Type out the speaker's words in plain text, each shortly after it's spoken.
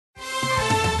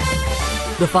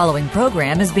The following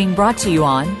program is being brought to you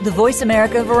on the Voice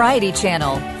America Variety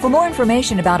Channel. For more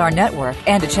information about our network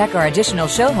and to check our additional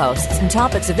show hosts and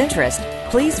topics of interest,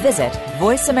 please visit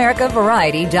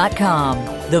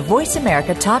voiceamericavariety.com. The Voice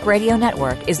America Talk Radio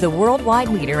Network is the worldwide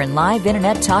leader in live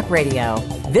Internet talk radio.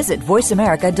 Visit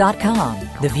voiceamerica.com.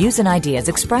 The views and ideas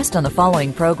expressed on the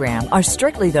following program are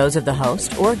strictly those of the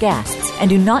host or guests and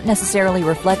do not necessarily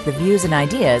reflect the views and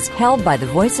ideas held by the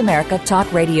Voice America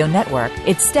Talk Radio Network,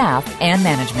 its staff, and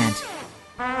management.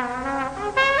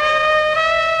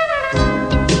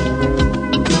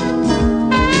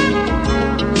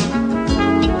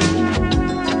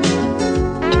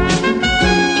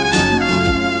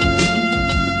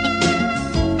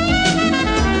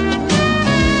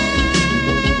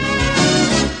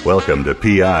 Welcome to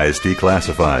PI's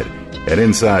Declassified, an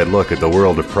inside look at the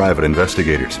world of private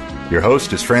investigators. Your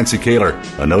host is Francie Kaler,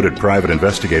 a noted private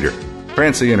investigator.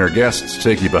 Francie and her guests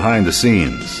take you behind the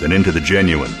scenes and into the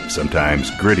genuine,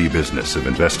 sometimes gritty business of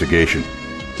investigation.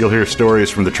 You'll hear stories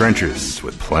from the trenches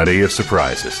with plenty of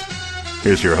surprises.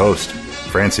 Here's your host,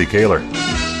 Francie Kaler.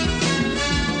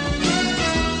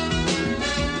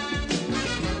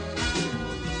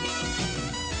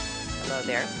 Hello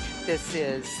there. This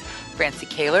is Francie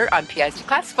Kaler on PI's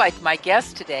Declassified. My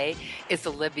guest today is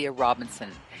Olivia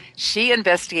Robinson. She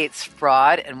investigates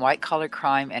fraud and white-collar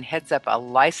crime and heads up a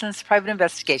licensed private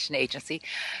investigation agency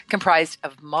comprised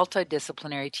of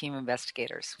multidisciplinary team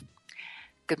investigators.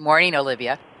 Good morning,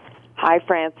 Olivia. Hi,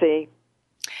 Francie.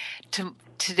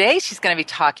 Today she's going to be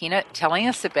telling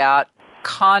us about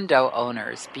condo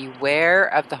owners. Beware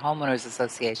of the Homeowners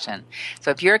Association. So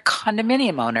if you're a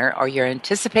condominium owner or you're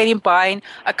anticipating buying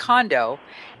a condo,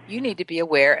 you need to be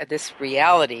aware of this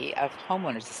reality of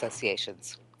homeowners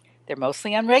associations. They're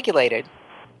mostly unregulated,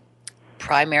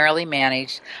 primarily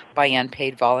managed by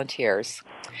unpaid volunteers.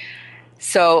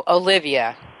 So,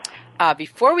 Olivia,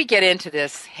 before we get into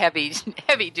this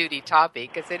heavy-duty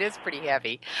topic, because it is pretty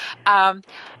heavy,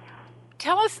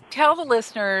 tell the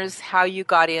listeners how you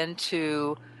got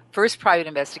into first private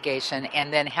investigation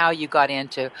and then how you got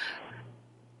into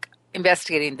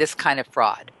investigating this kind of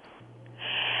fraud.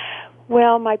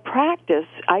 Well, my practice,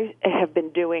 I have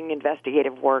been doing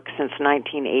investigative work since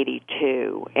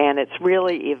 1982, and it's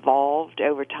really evolved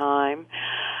over time.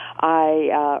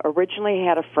 I originally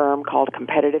had a firm called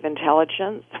Competitive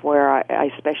Intelligence, where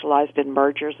I specialized in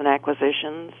mergers and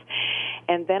acquisitions.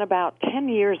 And then about 10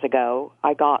 years ago,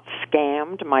 I got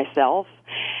scammed myself.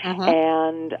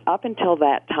 And up until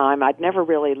that time, I'd never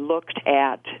really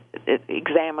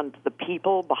examined the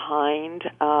people behind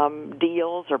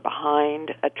deals or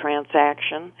behind a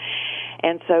transaction.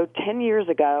 And so 10 years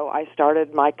ago, I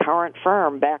started my current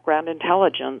firm, Background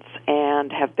Intelligence,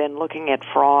 and have been looking at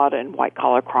fraud and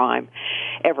white-collar crime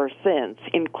ever since,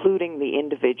 including the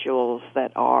individuals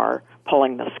that are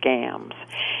pulling the scams.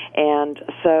 And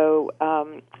so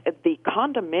the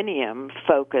condominium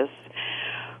focus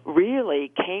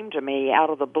really came to me out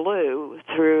of the blue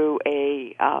through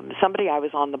somebody I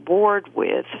was on the board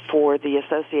with for the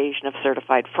Association of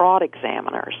Certified Fraud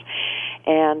Examiners.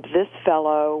 And this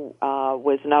fellow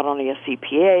was not only a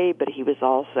CPA, but he was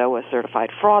also a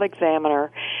certified fraud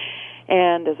examiner.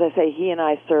 And as I say, he and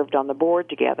I served on the board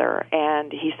together.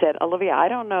 And he said, Olivia, I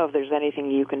don't know if there's anything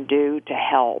you can do to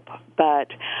help,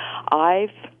 but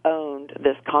I've owned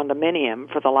this condominium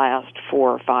for the last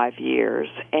 4 or 5 years.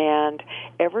 And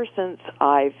ever since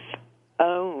I've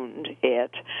owned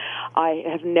it, I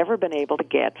have never been able to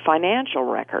get financial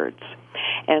records.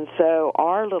 And so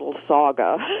our little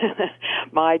saga,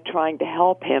 my trying to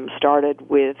help him, started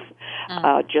with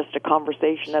just a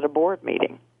conversation at a board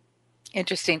meeting.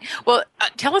 Interesting. Well,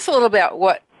 tell us a little about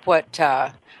what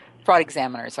fraud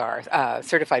examiners are,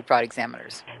 certified fraud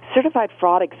examiners. Certified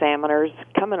fraud examiners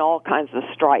come in all kinds of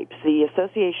stripes. The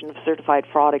Association of Certified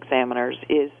Fraud Examiners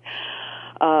is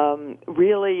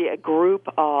really a group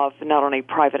of not only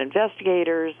private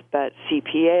investigators, but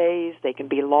CPAs. They can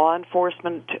be law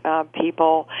enforcement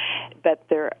people, but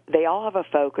they all have a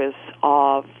focus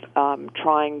of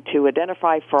trying to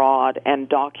identify fraud and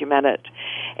document it.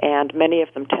 And many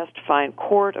of them testify in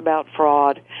court about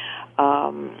fraud.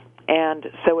 And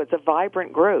so it's a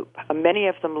vibrant group. Many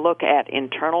of them look at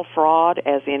internal fraud,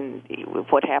 as in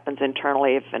what happens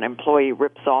internally if an employee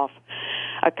rips off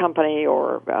a company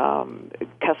or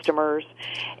customers,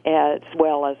 as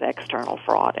well as external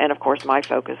fraud. And, of course, my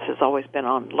focus has always been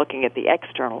on looking at the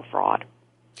external fraud.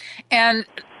 And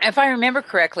if I remember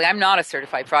correctly, I'm not a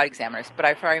certified fraud examiner, but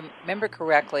if I remember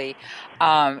correctly,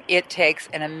 it takes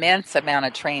an immense amount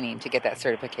of training to get that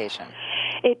certification.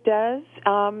 It does,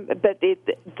 but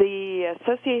the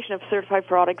Association of Certified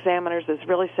Fraud Examiners is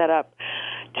really set up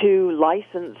to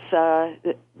license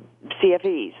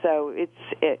CFEs. So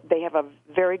they have a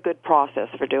very good process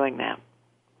for doing that.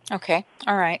 Okay,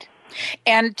 all right.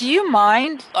 And do you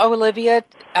mind, Olivia,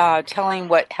 telling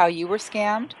how you were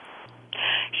scammed?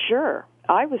 Sure.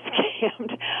 I was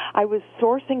scammed. I was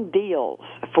sourcing deals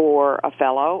for a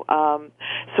fellow.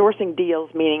 Sourcing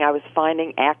deals meaning I was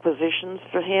finding acquisitions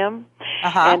for him.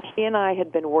 And he and I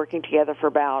had been working together for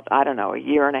about, a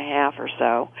year and a half or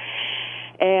so.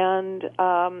 And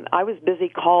I was busy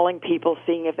calling people,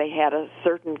 seeing if they had a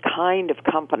certain kind of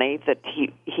company that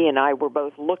he and I were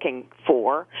both looking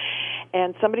for.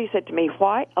 And somebody said to me,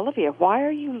 Olivia, why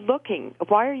are you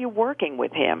working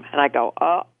with him? And I go,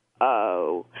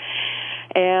 uh-oh.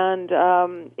 And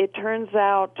it turns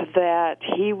out that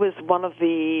he was one of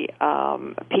the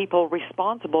people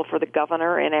responsible for the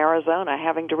governor in Arizona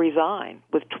having to resign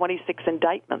with 26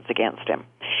 indictments against him.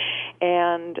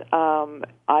 And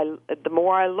the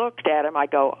more I looked at him, I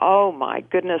go, oh, my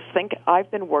goodness, I've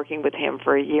been working with him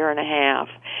for a year and a half.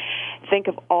 Think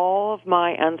of all of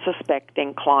my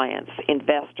unsuspecting clients,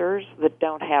 investors that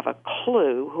don't have a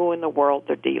clue who in the world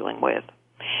they're dealing with.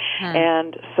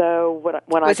 And so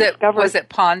when I discovered... Was it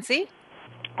Ponzi?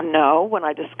 No. When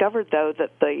I discovered, though,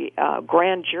 that the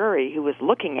grand jury who was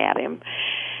looking at him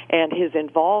and his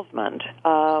involvement,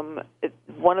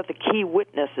 one of the key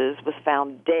witnesses was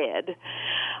found dead,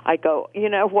 I go, you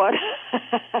know what?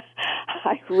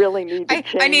 I really need to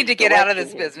change I need to get out of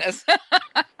this business.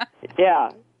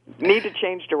 Yeah, need to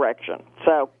change direction.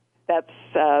 So that's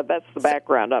the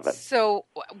background of it. So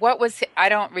what was... I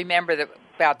don't remember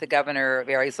about the governor of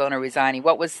Arizona resigning.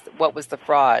 What was the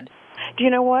fraud? Do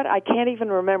you know what? I can't even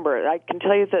remember. I can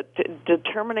tell you that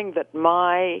determining that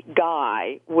my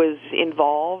guy was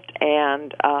involved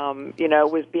and,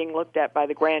 was being looked at by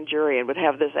the grand jury and would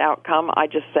have this outcome, I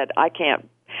just said, I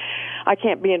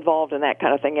can't be involved in that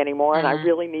kind of thing anymore, and I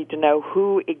really need to know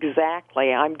who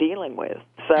exactly I'm dealing with.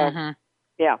 So,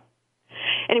 yeah.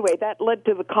 Anyway, that led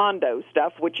to the condo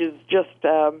stuff, which is just...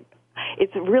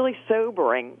 it's really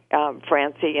sobering,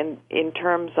 Francie, in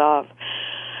terms of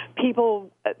people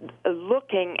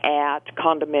looking at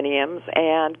condominiums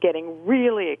and getting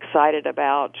really excited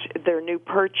about their new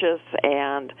purchase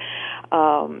and,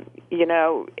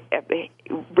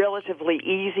 relatively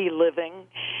easy living,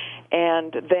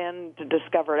 and then to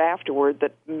discover afterward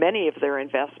that many of their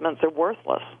investments are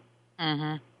worthless.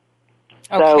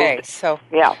 Okay, so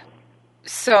yeah.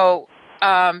 So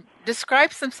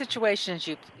describe some situations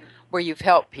where you've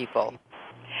helped people.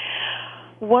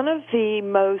 One of the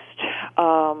most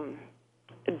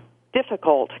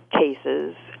difficult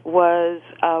cases was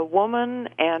a woman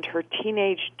and her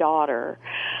teenage daughter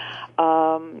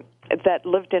that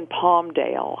lived in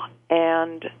Palmdale,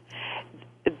 and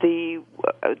they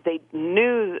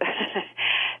knew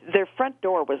their front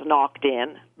door was knocked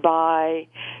in by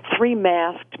 3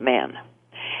 masked men.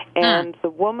 And the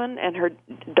woman and her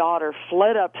daughter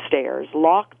fled upstairs,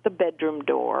 locked the bedroom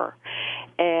door,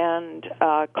 and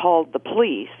called the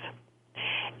police.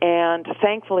 And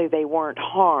thankfully they weren't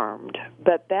harmed.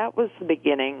 But that was the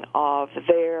beginning of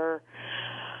their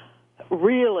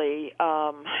really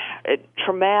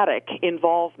traumatic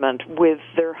involvement with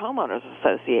their homeowners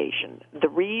association. The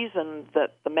reason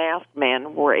that the masked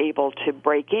men were able to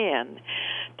break in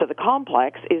to the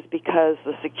complex is because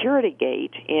the security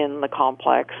gate in the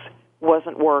complex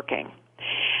wasn't working.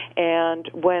 And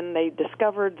when they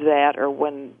discovered that, or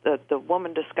when the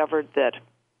woman discovered that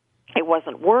it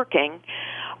wasn't working,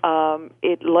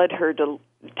 it led her to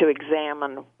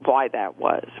examine why that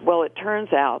was. Well, it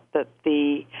turns out that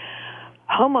the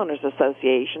Homeowners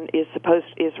Association is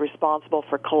responsible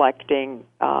for collecting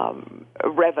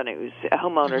revenues,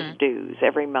 homeowners' dues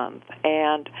every month,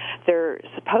 and they're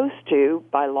supposed to,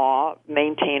 by law,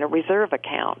 maintain a reserve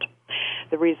account.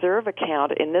 The reserve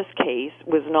account in this case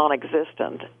was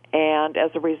non-existent, and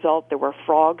as a result, there were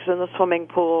frogs in the swimming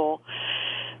pool.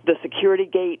 The security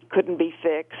gate couldn't be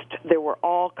fixed. There were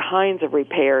all kinds of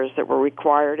repairs that were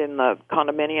required in the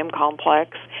condominium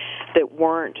complex that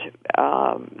weren't,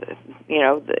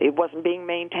 it wasn't being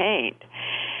maintained.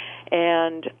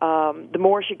 And the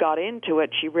more she got into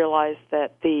it, she realized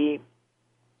that the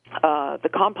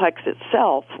complex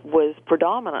itself was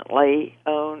predominantly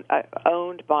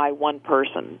owned by one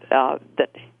person that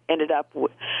ended up,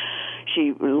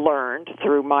 she learned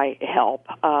through my help,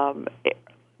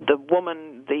 the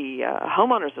woman, the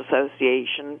Homeowners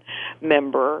Association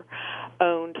member,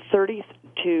 owned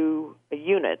 32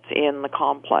 units in the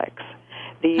complex.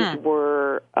 These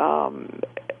were, and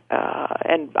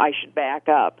I should back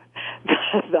up,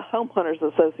 the Homeowners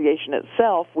Association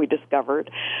itself, we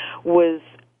discovered, was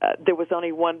there was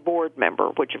only one board member,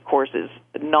 which of course is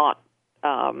not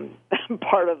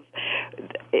part of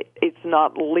it's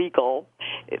not legal.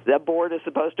 The board is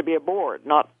supposed to be a board,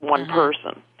 not one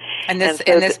person. And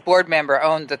this board member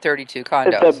owned the 32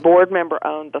 condos. The board member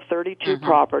owned the 32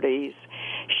 properties.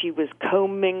 She was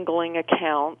commingling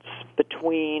accounts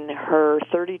between her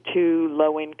 32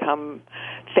 low-income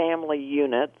family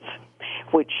units,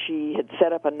 which she had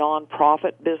set up a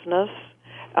nonprofit business.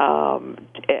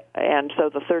 And so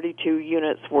the 32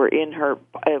 units were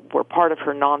were part of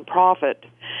her nonprofit,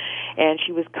 and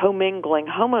she was commingling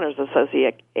homeowners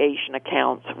association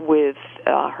accounts with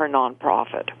her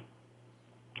nonprofit.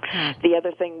 The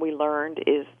other thing we learned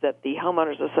is that the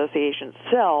homeowners association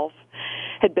itself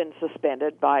had been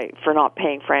suspended for not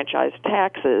paying franchise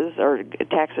taxes or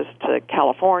taxes to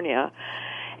California,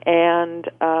 and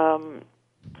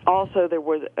also there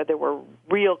were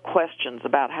real questions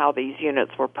about how these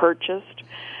units were purchased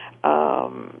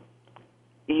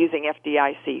using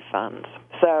FDIC funds.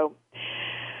 So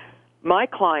my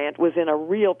client was in a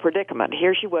real predicament.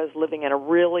 Here she was living in a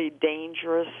really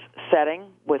dangerous setting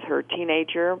with her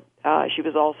teenager. She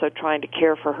was also trying to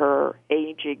care for her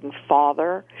aging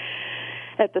father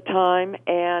at the time,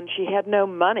 and she had no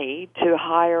money to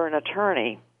hire an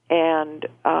attorney. And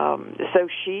so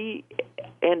she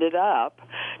ended up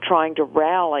trying to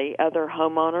rally other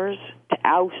homeowners to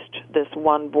oust this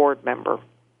one board member.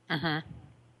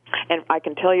 And I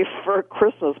can tell you, for a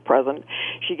Christmas present,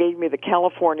 she gave me the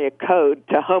California Code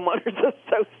to Homeowners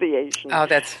Association. Oh,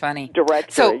 that's funny.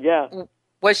 Directory, so, yeah.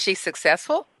 Was she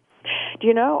successful? Do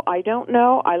you know, I don't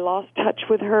know. I lost touch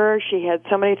with her. She had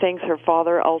so many things. Her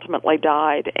father ultimately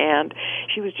died, and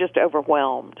she was just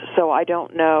overwhelmed. So I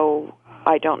don't know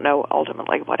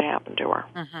ultimately what happened to her.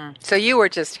 So you were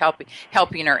just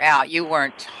helping her out. You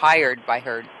weren't hired by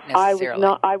her necessarily.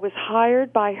 I was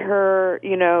hired by her,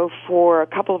 for a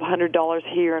couple of $100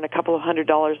 here and a couple of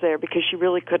 $100 there because she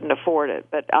really couldn't afford it.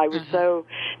 But I was so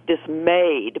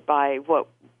dismayed by what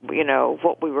we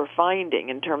were finding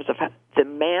in terms of the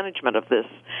management of this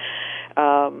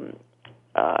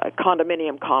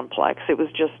condominium complex. It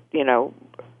was just,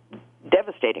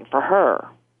 devastating for her,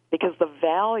 because the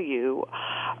value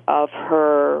of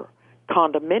her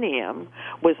condominium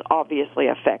was obviously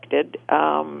affected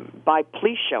by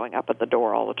police showing up at the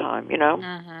door all the time,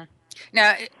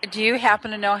 Now, do you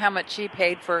happen to know how much she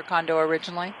paid for a condo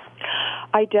originally?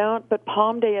 I don't, but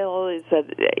Palmdale is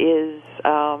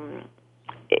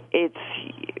it's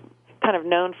kind of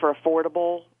known for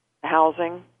affordable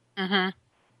housing.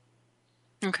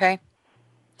 Okay.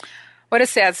 What a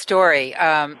sad story.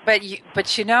 But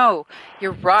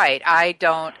you're right. I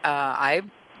don't.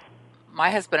 My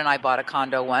husband and I bought a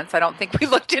condo once. I don't think we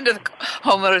looked into the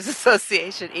Homeowners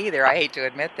Association either. I hate to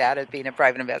admit that as being a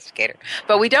private investigator,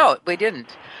 but we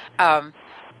didn't.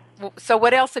 So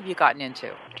what else have you gotten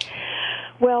into?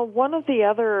 Well, one of the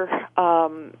other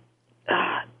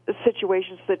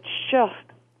situations that just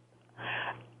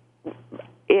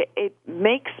it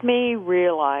makes me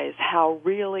realize how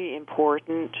really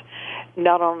important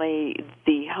not only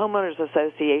the Homeowners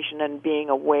Association and being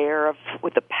aware of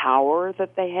with the power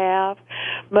that they have.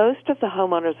 Most of the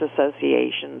Homeowners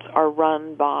Associations are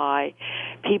run by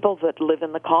people that live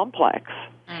in the complex.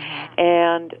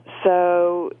 And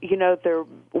so, they're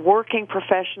working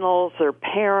professionals, they're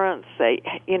parents,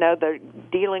 they're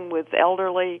dealing with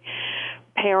elderly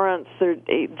parents,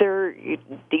 they're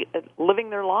living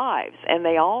their lives, and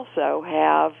they also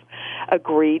have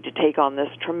agreed to take on this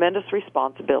tremendous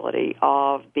responsibility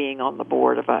of being on the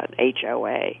board of an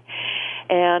HOA.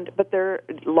 But they're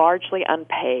largely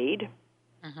unpaid.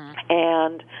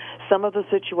 And some of the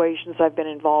situations I've been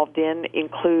involved in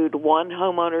include one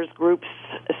homeowners group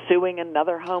suing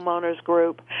another homeowners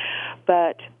group,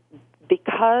 but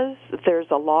because there's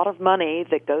a lot of money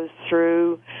that goes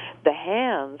through the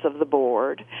hands of the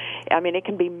board, it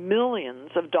can be millions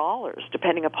of dollars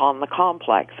depending upon the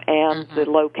complex and the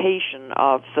location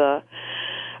of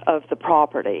the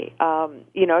property.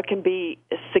 It can be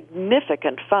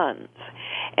significant funds.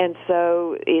 And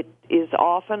so it is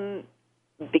often,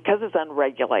 because it's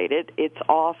unregulated, it's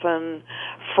often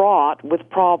fraught with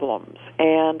problems.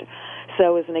 And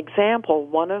so as an example,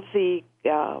 one of the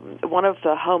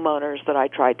homeowners that I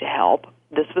tried to help,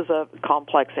 this was a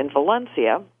complex in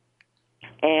Valencia,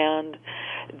 and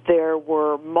there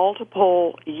were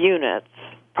multiple units,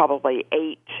 probably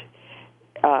eight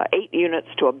units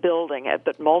to a building,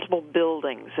 but multiple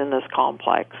buildings in this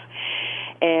complex.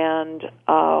 And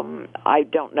I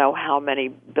don't know how many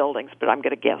buildings, but I'm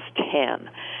going to guess 10.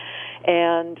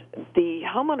 And the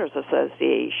Homeowners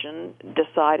Association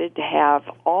decided to have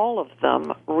all of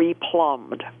them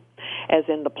replumbed. as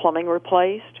in the plumbing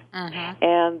replaced. Mm-hmm.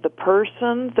 And the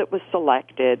person that was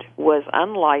selected was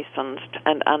unlicensed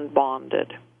and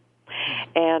unbonded.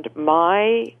 And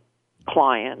my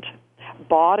client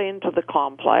bought into the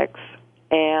complex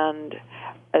and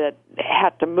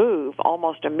had to move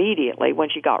almost immediately when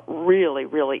she got really,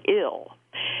 really ill.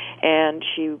 And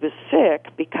she was sick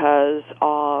because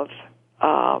of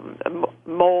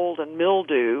mold and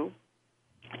mildew.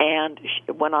 And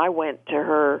when I went to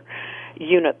her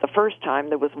unit the first time,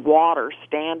 there was water,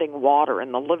 standing water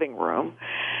in the living room,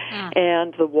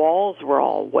 and the walls were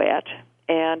all wet.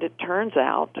 And it turns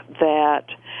out that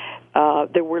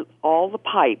all the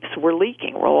pipes were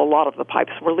leaking. Well, a lot of the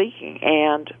pipes were leaking,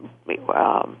 and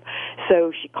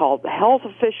so she called the health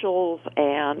officials,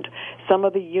 and some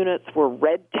of the units were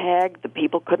red tagged. The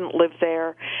people couldn't live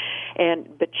there,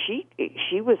 but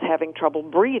she was having trouble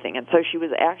breathing, and so she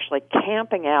was actually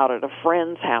camping out at a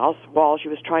friend's house while she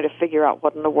was trying to figure out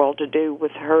what in the world to do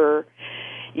with her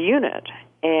unit.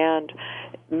 And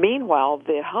meanwhile,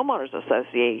 the Homeowners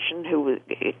Association, who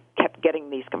kept getting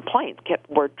these complaints,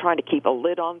 were trying to keep a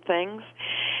lid on things,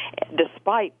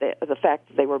 despite the fact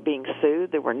that they were being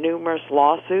sued. There were numerous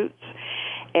lawsuits,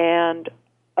 and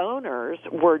owners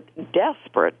were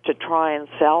desperate to try and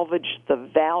salvage the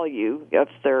value of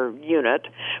their unit,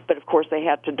 but of course they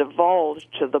had to divulge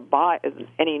to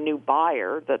any new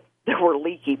buyer that there were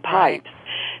leaky pipes. Right.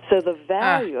 So the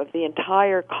value of the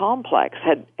entire complex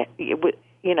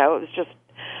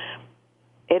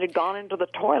it had gone into the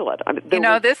toilet. I mean,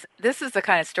 this is the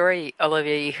kind of story,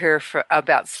 Olivia, you hear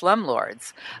about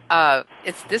slumlords.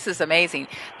 This is amazing.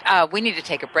 We need to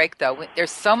take a break, though.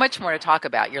 There's so much more to talk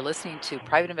about. You're listening to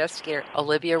private investigator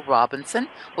Olivia Robinson.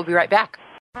 We'll be right back.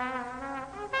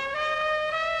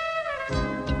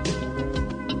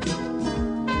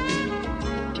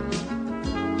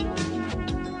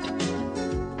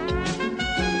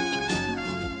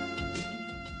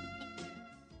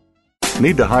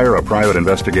 Need to hire a private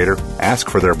investigator? Ask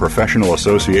for their professional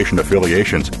association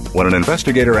affiliations. When an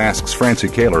investigator asks Francie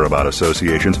Kaler about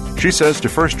associations, she says to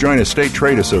first join a state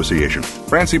trade association.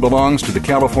 Francie belongs to the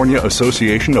California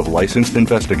Association of Licensed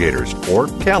Investigators, or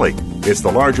CALI. It's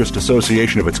the largest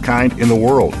association of its kind in the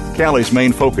world. CALI's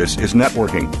main focus is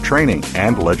networking, training,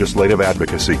 and legislative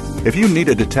advocacy. If you need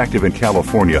a detective in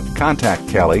California, contact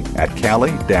CALI at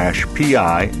cali-pi.org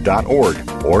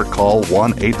or call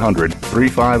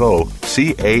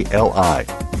 1-800-350-CALI.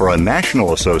 For a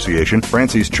national association,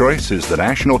 Francie's choice is the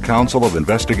National Council of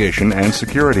Investigation and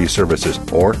Security Services,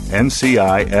 or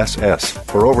NCISS.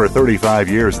 For over 35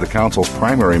 years, the Council's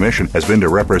primary mission has been to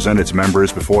represent its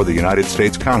members before the United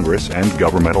States Congress and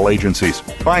governmental agencies.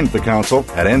 Find the Council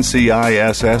at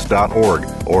nciss.org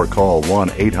or call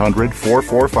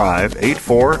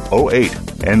 1-800-445-8408.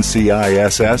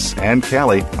 NCISS and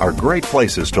CALI are great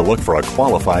places to look for a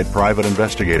qualified private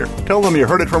investigator. Tell them you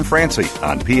heard it from Francie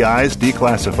on PI's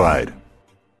Declassified.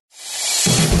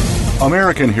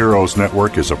 American Heroes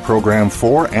Network is a program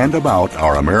for and about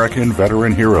our American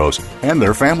veteran heroes and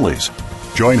their families.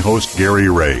 Join host Gary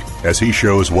Ray as he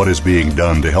shows what is being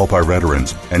done to help our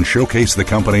veterans and showcase the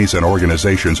companies and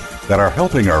organizations that are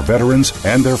helping our veterans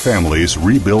and their families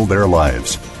rebuild their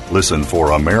lives. Listen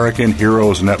for American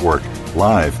Heroes Network,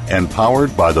 live and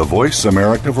powered by the Voice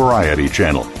America Variety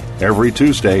Channel, every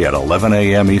Tuesday at 11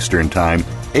 a.m. Eastern Time,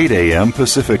 8 a.m.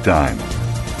 Pacific Time.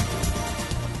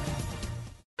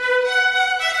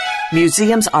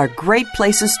 Museums are great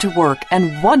places to work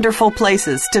and wonderful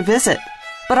places to visit.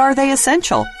 But are they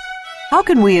essential? How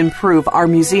can we improve our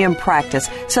museum practice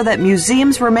so that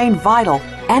museums remain vital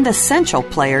and essential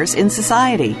players in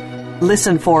society?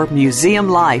 Listen for Museum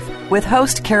Life with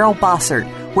host Carol Bossert,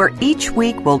 where each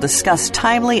week we'll discuss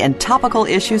timely and topical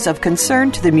issues of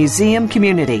concern to the museum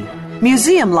community.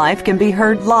 Museum Life can be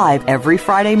heard live every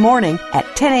Friday morning at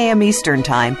 10 a.m. Eastern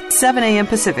Time, 7 a.m.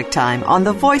 Pacific Time on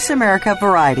the Voice America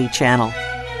Variety Channel.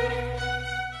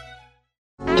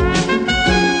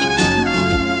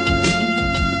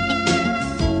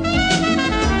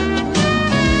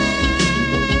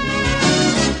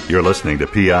 You're listening to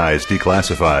PI's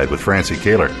Declassified with Francie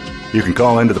Kaler. You can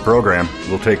call into the program.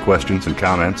 We'll take questions and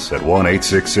comments at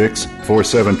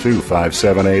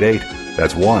 1-866-472-5788.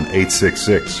 That's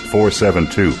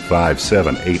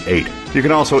 1-866-472-5788. You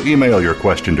can also email your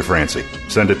question to Francie.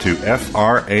 Send it to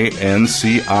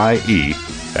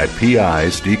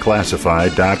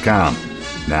francie@pisdeclassified.com.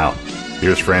 Now,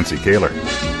 here's Francie Kaler.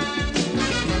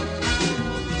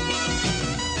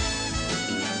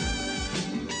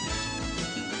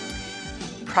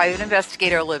 Private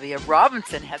investigator Olivia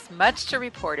Robinson has much to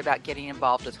report about getting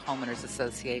involved with homeowners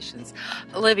associations.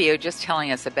 Olivia, just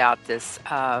telling us about this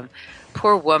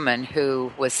poor woman who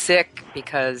was sick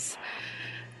because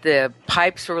the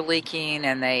pipes were leaking,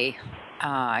 and they,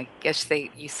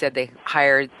 you said they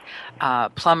hired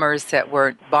plumbers that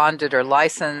weren't bonded or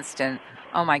licensed, and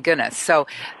oh my goodness. So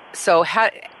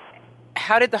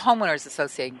how did the Homeowners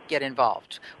Association get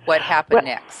involved? What happened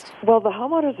next? Well, the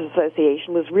Homeowners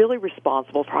Association was really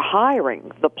responsible for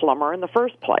hiring the plumber in the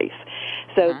first place.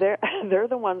 So they're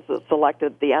the ones that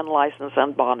selected the unlicensed,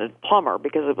 unbonded plumber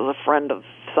because it was a friend of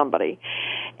somebody.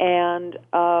 And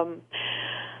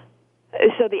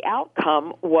so the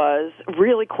outcome was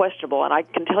really questionable, and I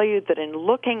can tell you that in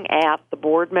looking at the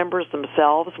board members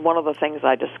themselves, one of the things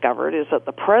I discovered is that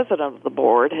the president of the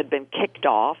board had been kicked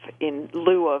off in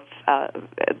lieu of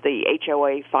the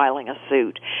HOA filing a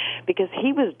suit because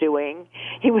he was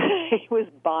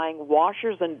buying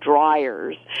washers and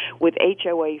dryers with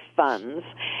HOA funds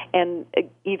and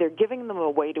either giving them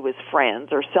away to his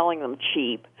friends or selling them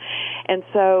cheap. And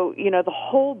so, the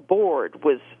whole board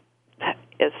was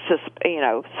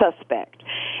suspect.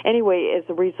 Anyway, as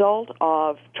a result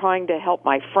of trying to help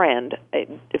my friend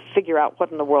figure out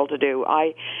what in the world to do,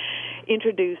 I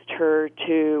introduced her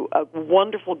to a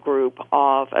wonderful group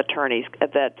of attorneys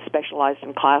that specialized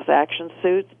in class action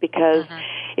suits because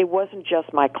it wasn't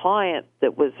just my client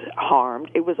that was harmed.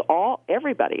 It was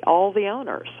everybody, all the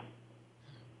owners.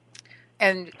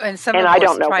 And some of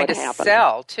them were trying to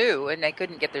sell, too, and they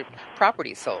couldn't get their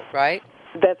property sold, right?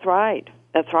 That's right.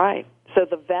 So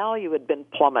the value had been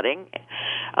plummeting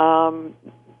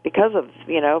because of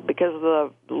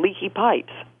the leaky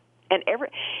pipes. And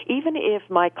even if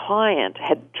my client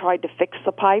had tried to fix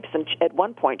the pipes, and at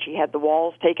one point she had the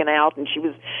walls taken out and she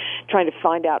was trying to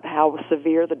find out how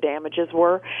severe the damages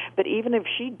were, but even if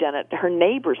she'd done it, her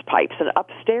neighbor's pipes and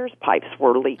upstairs pipes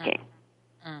were leaking.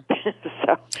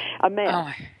 So a mess.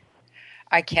 Oh,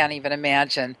 I can't even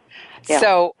imagine. Yeah.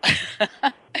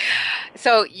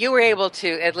 So you were able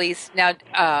to at least now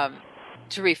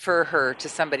to refer her to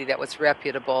somebody that was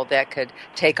reputable that could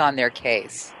take on their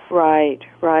case. Right.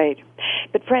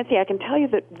 But Francie, I can tell you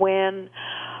that when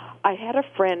I had a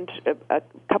friend a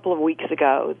couple of weeks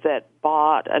ago that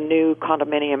bought a new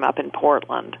condominium up in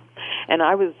Portland, and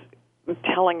I was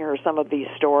telling her some of these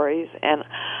stories, and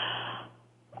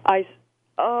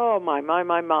oh my.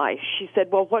 She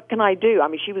said, well, what can I do? I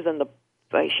mean, she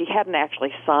hadn't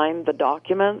actually signed the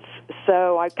documents,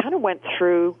 so I kind of went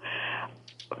through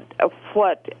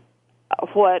what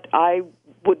I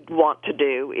would want to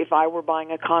do if I were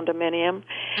buying a condominium.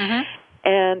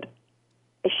 And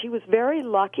she was very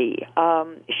lucky.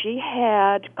 She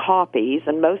had copies,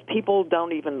 and most people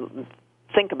don't even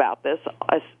think about this.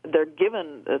 They're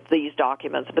given these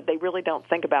documents, but they really don't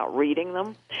think about reading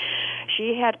them.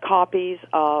 She had copies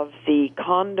of the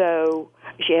condo.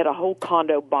 She had a whole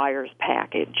condo buyer's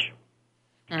package.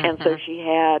 And so she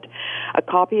had a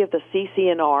copy of the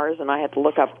CC&Rs, and I had to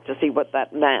look up to see what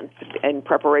that meant in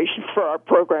preparation for our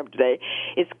program today.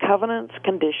 It's covenants,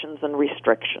 conditions, and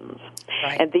restrictions.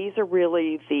 Right. And these are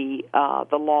really the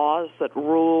laws that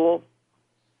rule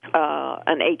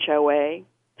an HOA.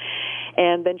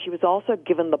 And then she was also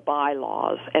given the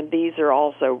bylaws, and these are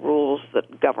also rules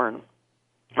that govern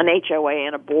an HOA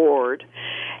and a board.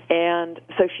 And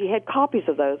so she had copies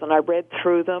of those, and I read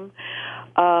through them.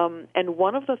 And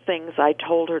one of the things I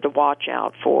told her to watch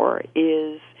out for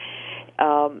is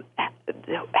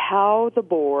how the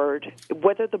board,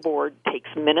 whether the board takes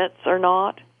minutes or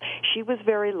not. She was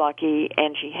very lucky,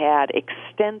 and she had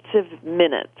extensive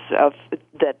minutes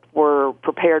that were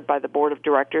prepared by the board of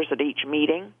directors at each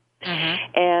meeting.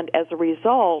 And as a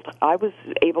result, I was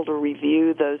able to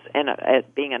review those, and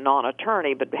being a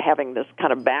non-attorney, but having this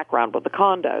kind of background with the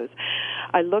condos,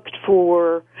 I looked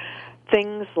for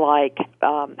things like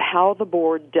how the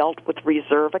board dealt with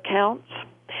reserve accounts.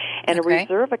 And a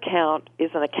reserve account is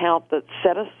an account that's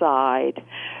set aside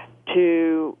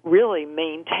to really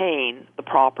maintain the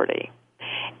property.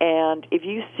 And if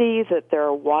you see that there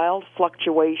are wild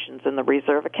fluctuations in the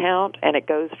reserve account, and it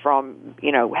goes from,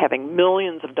 having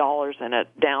millions of dollars in it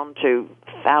down to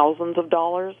thousands of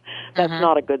dollars, that's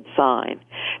not a good sign,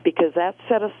 because that's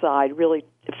set aside really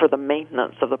for the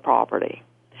maintenance of the property.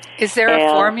 Is there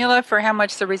a formula for how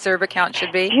much the reserve account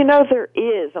should be? There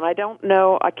is, and I don't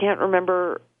know, I can't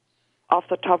remember off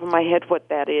the top of my head what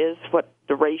that is, what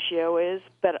the ratio is,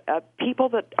 but people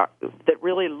that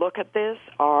really look at this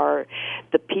are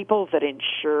the people that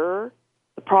insure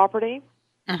the property.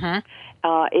 Mm-hmm.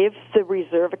 If the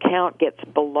reserve account gets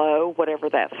below whatever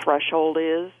that threshold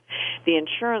is, the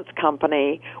insurance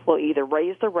company will either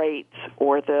raise the rates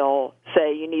or they'll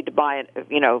say you need to buy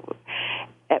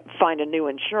find a new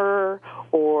insurer,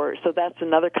 or so that's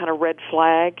another kind of red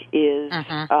flag is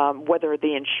whether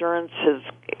the insurance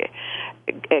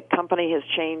a company has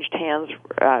changed hands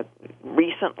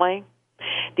recently.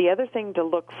 The other thing to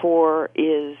look for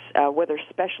is whether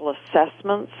special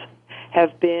assessments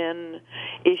have been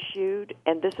issued,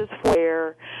 and this is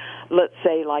where, let's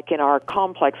say, like in our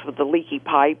complex with the leaky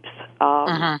pipes,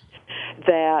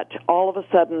 that all of a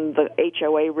sudden the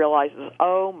HOA realizes,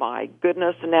 oh my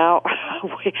goodness, now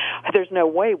there's no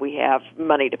way we have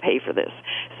money to pay for this.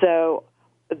 So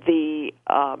the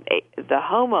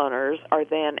homeowners are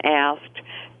then asked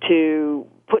to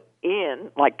put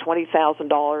in like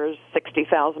 $20,000,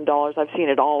 $60,000. I've seen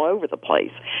it all over the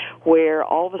place, where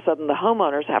all of a sudden the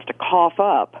homeowners have to cough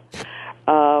up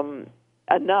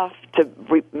enough to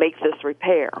make this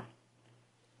repair,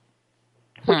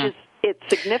 which is it's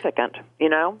significant.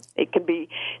 It can be.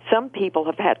 Some people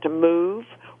have had to move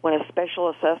when a special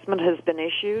assessment has been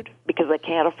issued because they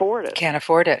can't afford it. Can't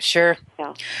afford it, sure.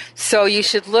 Yeah. So you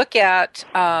should look at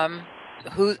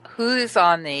who is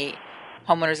on the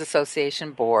Homeowners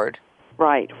Association board.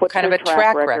 Right. What kind of a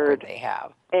track record they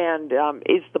have. And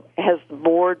has the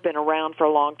board been around for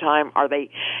a long time?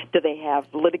 Do they have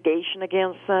litigation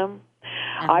against them?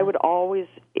 I would always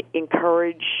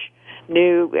encourage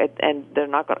new, and they're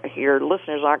not going to hear,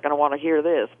 listeners aren't going to want to hear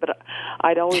this, but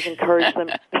I'd always encourage them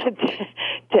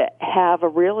to have a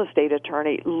real estate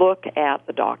attorney look at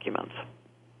the documents.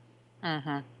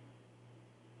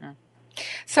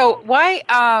 So why,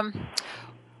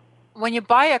 when you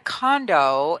buy a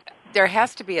condo, there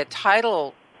has to be a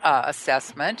title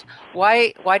assessment.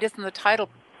 Why doesn't the title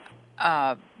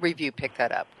review pick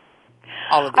that up?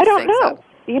 All of these I don't things know. up?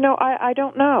 I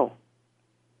don't know.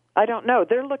 I don't know.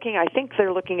 I think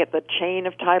they're looking at the chain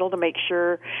of title to make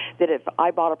sure that if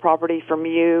I bought a property from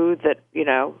you, that,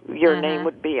 your name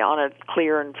would be on it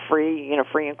clear and free,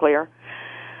 free and clear.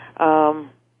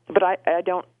 But I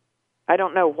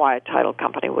don't know why a title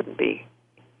company wouldn't be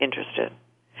interested.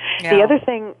 Yeah. The other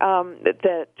thing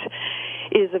that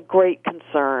is of great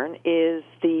concern is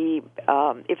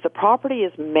if the property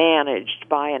is managed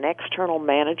by an external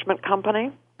management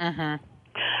company.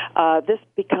 This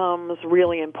becomes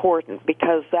really important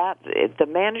because the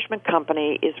management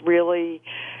company is really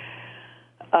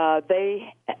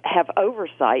they have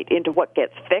oversight into what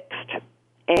gets fixed,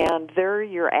 and they're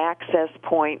your access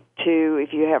point to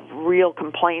if you have real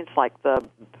complaints like the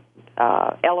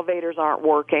elevators aren't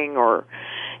working or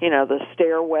the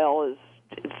stairwell is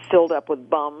filled up with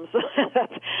bums.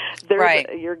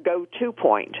 They're your go-to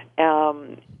point.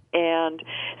 And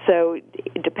so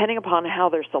depending upon how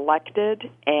they're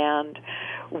selected and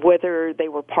whether they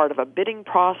were part of a bidding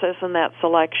process in that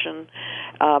selection,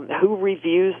 who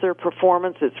reviews their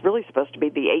performance, it's really supposed to be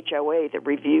the HOA that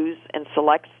reviews and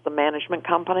selects the management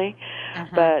company.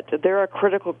 But they're a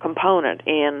critical component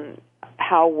in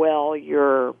how well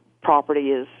your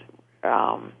property is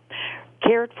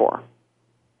cared for.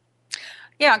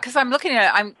 Yeah, because I'm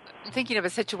thinking of a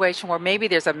situation where maybe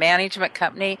there's a management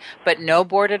company but no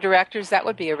board of directors. That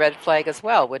would be a red flag as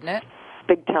well, wouldn't it?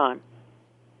 Big time.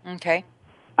 Okay.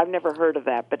 I've never heard of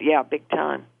that, but yeah, big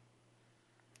time.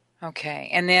 Okay.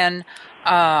 And then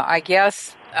I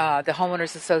guess the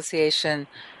Homeowners Association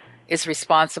is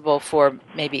responsible for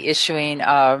maybe issuing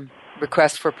a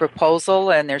request for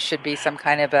proposal, and there should be some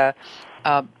kind of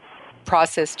a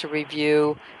process to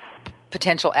review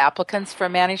potential applicants for a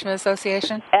management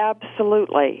association?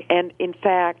 Absolutely. And in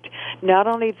fact, not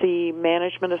only the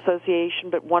management association,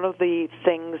 but one of the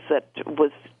things that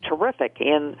was terrific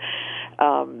in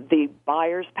the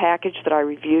buyer's package that I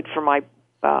reviewed for my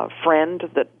friend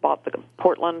that bought the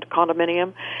Portland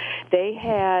condominium, they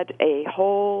had a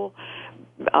whole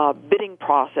bidding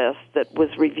process that was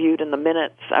reviewed in the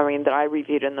minutes, that I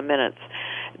reviewed in the minutes,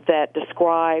 that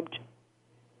described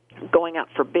going out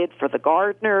for bid for the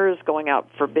gardeners, going out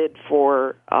for bid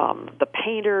for the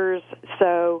painters.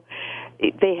 So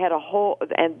they had a whole,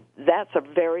 and that's a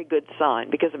very good sign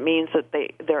because it means that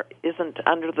there isn't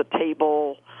under the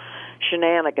table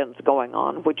shenanigans going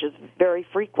on, which is very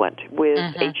frequent with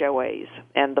HOAs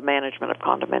and the management of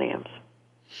condominiums.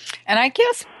 And I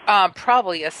guess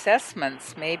probably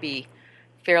assessments may be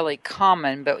fairly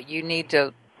common, but you need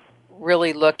to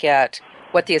really look at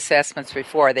what the assessments are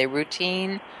for. Are they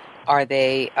routine? Are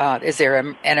they? Is there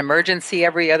an emergency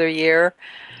every other year?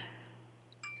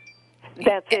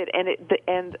 That's it.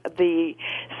 And the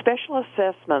special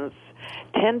assessments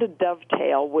tend to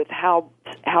dovetail with how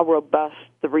robust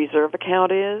the reserve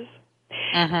account is.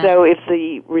 Mm-hmm. So if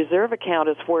the reserve account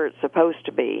is where it's supposed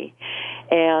to be,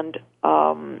 and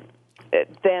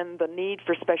then the need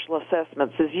for special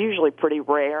assessments is usually pretty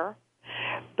rare.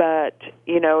 But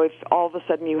if all of a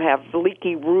sudden you have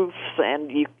leaky roofs and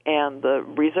the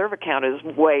reserve account is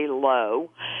way low,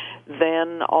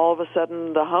 then all of a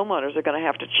sudden the homeowners are going to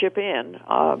have to chip in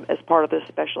as part of this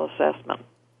special assessment.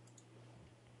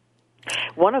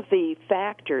 One of the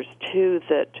factors too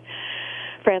that,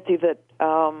 Francie, that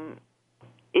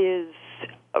is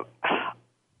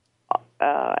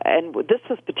and this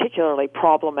was particularly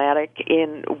problematic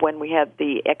when we had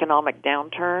the economic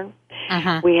downturn.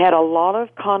 Uh-huh. We had a lot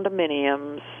of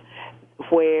condominiums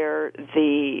where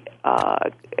the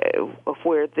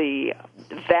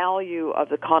value of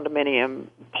the condominium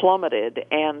plummeted,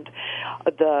 and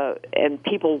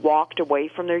people walked away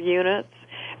from their units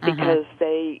because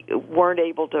they weren't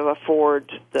able to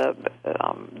afford the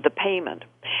payment.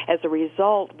 As a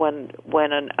result,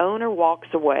 when an owner walks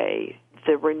away,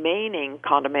 the remaining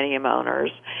condominium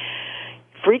owners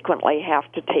frequently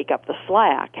have to take up the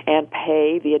slack and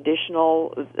pay the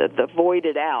additional, the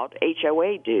voided out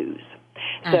HOA dues.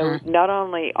 So not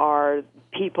only are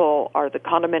the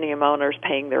condominium owners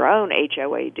paying their own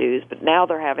HOA dues, but now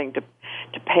they're having to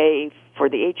pay for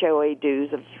the HOA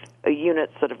dues of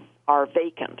units that are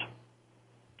vacant.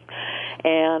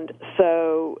 And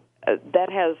so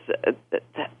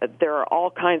there are all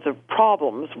kinds of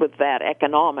problems with that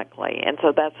economically, and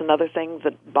so that's another thing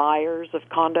that buyers of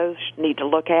condos need to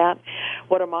look at.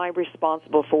 What am I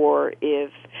responsible for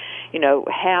if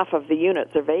half of the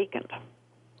units are vacant?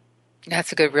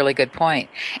 That's a really good point.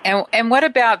 And what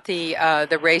about the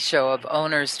ratio of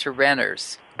owners to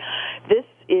renters? This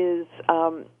is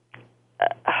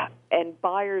and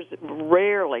buyers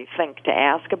rarely think to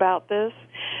ask about this,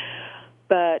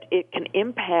 but it can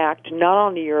impact not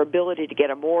only your ability to get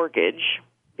a mortgage,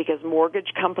 because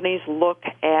mortgage companies look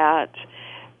at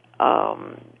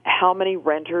how many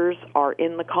renters are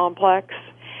in the complex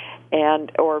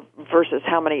or versus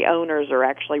how many owners are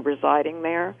actually residing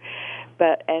there.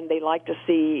 And they like to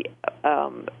see a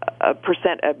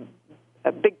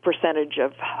big percentage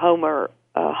of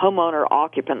homeowner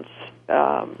occupants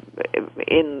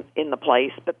in the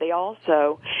place, but they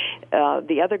also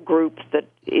the other group that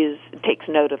takes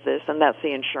note of this, and that's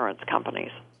the insurance companies.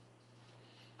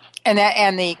 And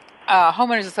the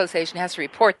Homeowners Association has to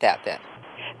report that then.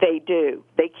 They do.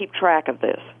 They keep track of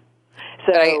this.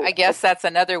 So I guess that's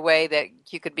another way that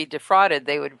you could be defrauded.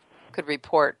 They could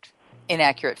report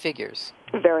inaccurate figures.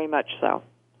 Very much so.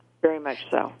 Very much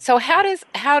so. So how does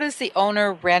the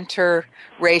owner-renter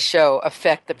ratio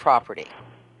affect the property?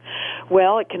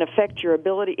 Well, it can affect your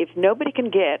ability. If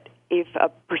a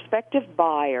prospective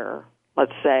buyer,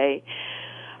 let's say,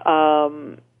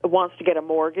 wants to get a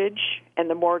mortgage, and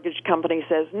the mortgage company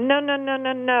says,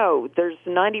 no, there's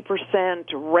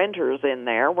 90% renters in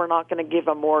there, we're not going to give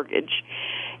a mortgage,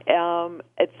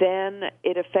 then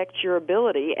it affects your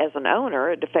ability as an owner,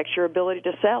 it affects your ability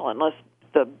to sell unless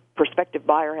the prospective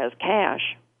buyer has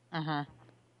cash.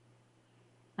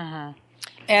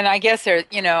 And I guess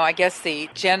the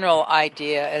general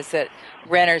idea is that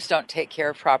renters don't take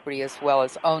care of property as well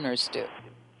as owners do.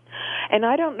 And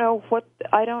I don't know what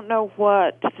I don't know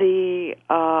why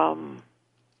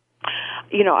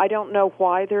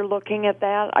they're looking at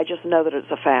that. I just know that it's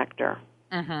a factor.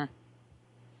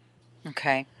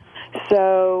 Okay.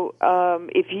 So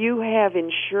if you have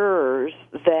insurers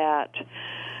that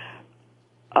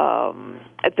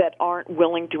aren't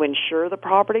willing to insure the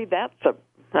property, that's a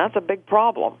big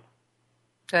problem.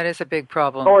 That is a big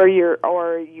problem. Or you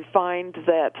find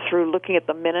that through looking at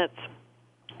the minutes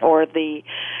or through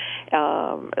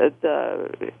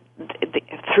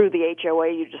the HOA,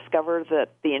 you discover that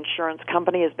the insurance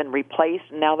company has been replaced,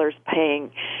 and now there's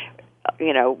paying,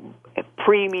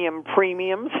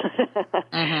 premiums.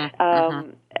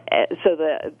 So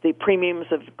the premiums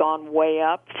have gone way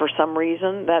up for some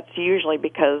reason. That's usually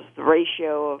because the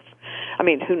ratio of,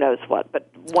 who knows what, but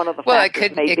one of the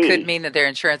factors may be. It could mean that their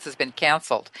insurance has been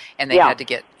canceled, and they had to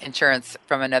get insurance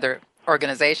from another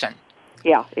organization.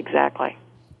 Yeah, exactly.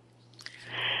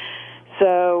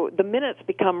 So the minutes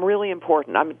become really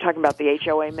important. I'm talking about the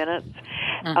HOA minutes.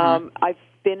 I've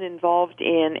been involved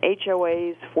in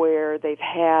HOAs where they've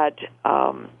had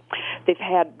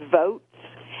votes,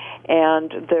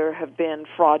 and there have been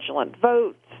fraudulent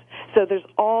votes. So there's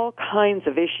all kinds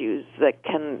of issues that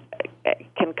can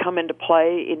come into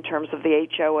play in terms of the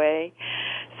HOA.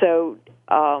 So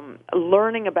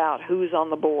learning about who's on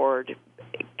the board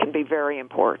can be very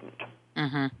important.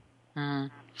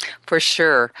 For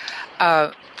sure.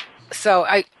 So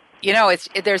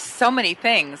there's so many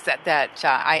things that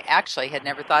I actually had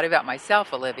never thought about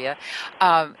myself, Olivia.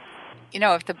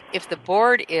 If the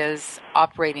board is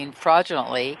operating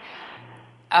fraudulently,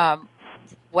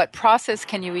 what process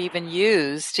can you even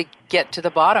use to get to the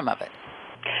bottom of it?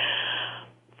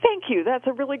 Thank you. That's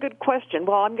a really good question.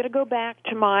 Well, I'm going to go back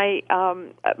to my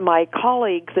my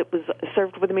colleague that was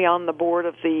served with me on the board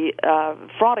of the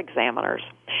fraud examiners.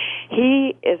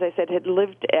 He, as I said, had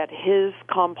lived at his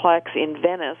complex in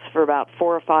Venice for about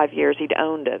 4 or 5 years. He'd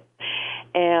owned it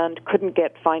and couldn't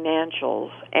get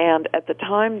financials. And at the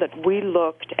time that we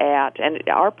looked at, and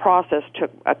our process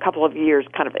took a couple of years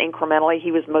kind of incrementally.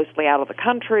 He was mostly out of the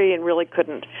country and really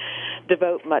couldn't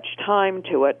devote much time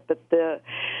to it. But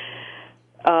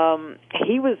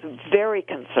he was very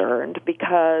concerned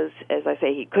because, as I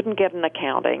say, he couldn't get an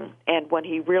accounting. And when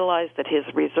he realized that his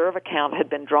reserve account had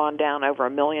been drawn down over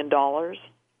 $1 million,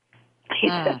 he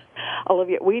said,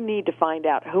 Olivia, we need to find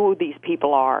out who these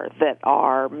people are that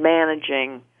are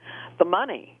managing the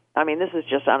money. I mean, this is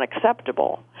just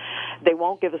unacceptable. They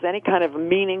won't give us any kind of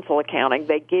meaningful accounting.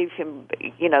 They gave him,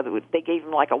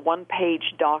 like a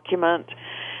one-page document,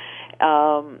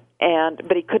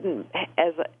 but he couldn't,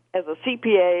 as a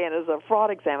CPA and as a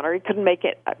fraud examiner, he couldn't make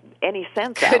any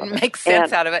sense out of it. Couldn't make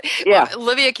sense out of it. Yeah. Well,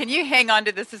 Olivia, can you hang on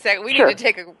to this a second? We Sure. need to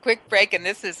take a quick break, and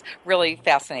this is really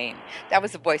fascinating. That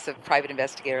was the voice of private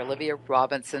investigator Olivia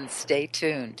Robinson. Stay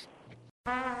tuned.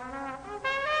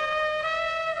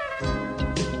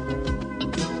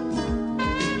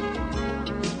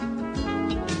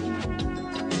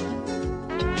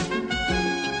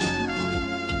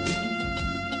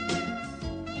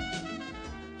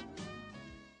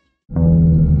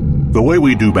 The way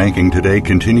we do banking today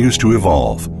continues to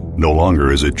evolve. No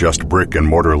longer is it just brick and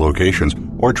mortar locations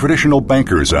or traditional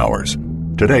banker's hours.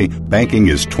 Today, banking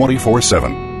is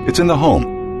 24/7. It's in the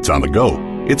home. It's on the go.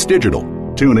 It's digital.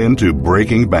 Tune in to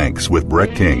Breaking Banks with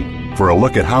Brett King for a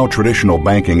look at how traditional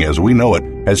banking as we know it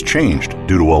has changed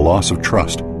due to a loss of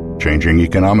trust, changing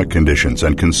economic conditions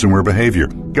and consumer behavior,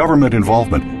 government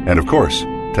involvement, and of course,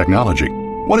 technology.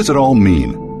 What does it all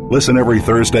mean? Listen every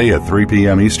Thursday at 3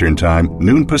 p.m. Eastern Time,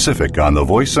 noon Pacific on the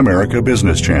Voice America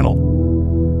Business Channel.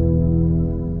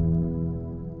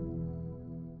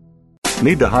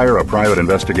 Need to hire a private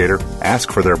investigator?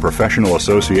 Ask for their professional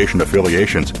association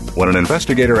affiliations. When an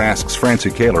investigator asks Francie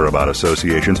Kaler about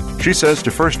associations, she says to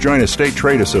first join a state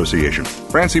trade association.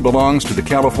 Francie belongs to the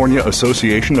California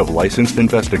Association of Licensed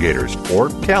Investigators, or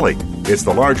CALI. It's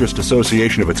the largest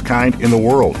association of its kind in the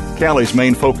world. CALI's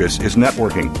main focus is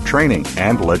networking, training,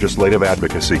 and legislative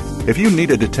advocacy. If you need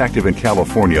a detective in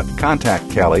California, contact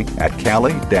CALI at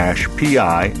cali-pi.org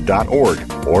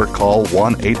or call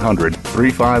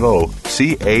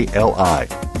 1-800-350-CALI.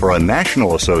 For a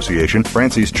national association,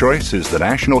 Francie's choice is the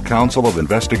National Council of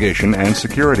Investigation and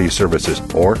Security Services,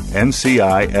 or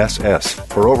NCISS.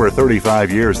 For over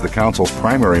 35 years, the Council's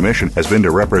primary mission has been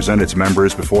to represent its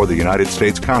members before the United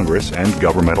States Congress and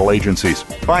governmental agencies.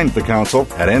 Find the Council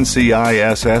at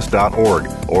nciss.org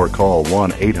or call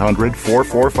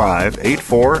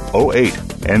 1-800-445-8408.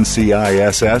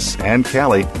 NCISS and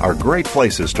CALI are great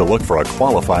places to look for a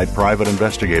qualified private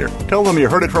investigator. Tell them you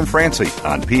heard it from Francie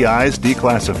on PI's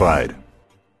Declassified.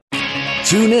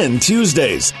 Tune in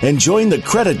Tuesdays and join the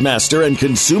credit master and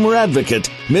consumer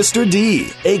advocate, Mr. D,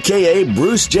 a.k.a.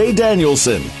 Bruce J.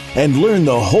 Danielson, and learn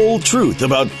the whole truth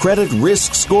about credit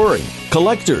risk scoring,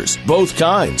 collectors, both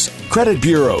kinds, credit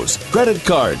bureaus, credit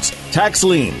cards, tax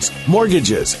liens,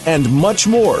 mortgages, and much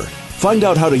more. Find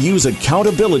out how to use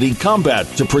accountability combat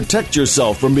to protect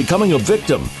yourself from becoming a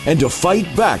victim and to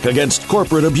fight back against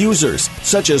corporate abusers,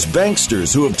 such as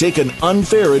banksters who have taken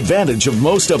unfair advantage of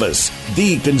most of us.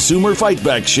 The Consumer Fight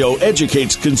Back Show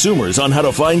educates consumers on how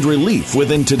to find relief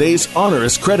within today's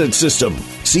onerous credit system.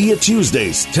 See you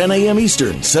Tuesdays, 10 a.m.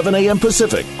 Eastern, 7 a.m.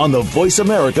 Pacific on the Voice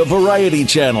America Variety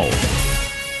Channel.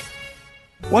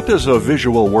 What does a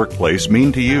visual workplace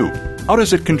mean to you? How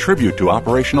does it contribute to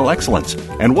operational excellence?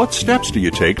 And what steps do you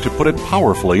take to put it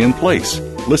powerfully in place?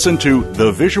 Listen to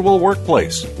The Visual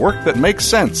Workplace, work that makes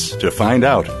sense, to find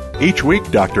out. Each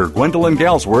week, Dr. Gwendolyn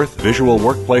Galsworth, visual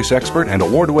workplace expert and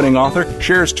award-winning author,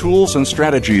 shares tools and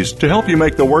strategies to help you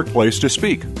make the workplace to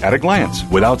speak at a glance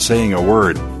without saying a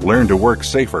word. Learn to work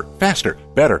safer, faster,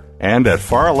 better, and at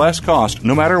far less cost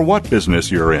no matter what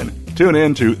business you're in. Tune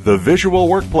in to The Visual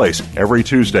Workplace every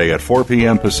Tuesday at 4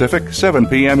 p.m. Pacific, 7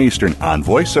 p.m. Eastern on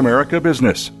Voice America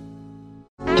Business.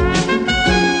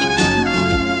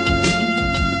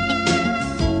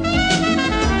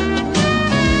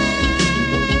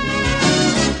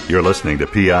 You're listening to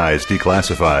PIs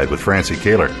Declassified with Francie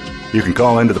Kaler. You can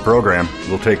call into the program.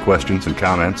 We'll take questions and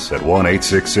comments at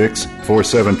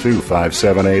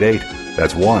 1-866-472-5788.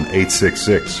 That's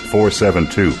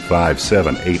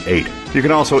 1-866-472-5788. You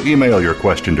can also email your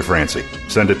question to Francie.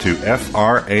 Send it to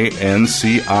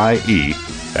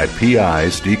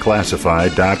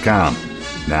francie@pisdeclassified.com.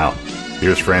 Now,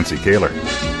 here's Francie Kaler.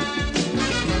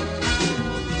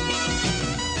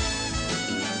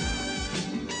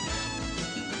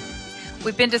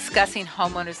 We've been discussing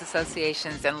homeowners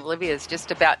associations, and Olivia is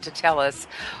just about to tell us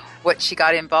what she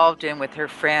got involved in with her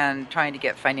friend trying to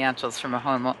get financials from a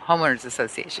homeowners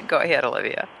association. Go ahead,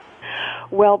 Olivia.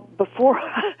 Well, before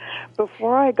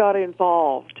I got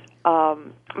involved,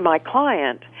 my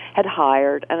client had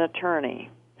hired an attorney,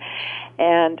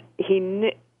 and he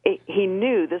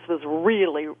knew this was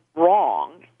really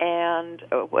wrong, and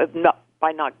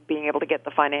by not being able to get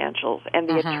the financials. And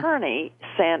the attorney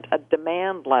sent a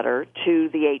demand letter to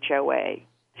the HOA.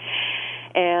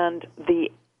 And the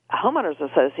Homeowners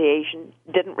Association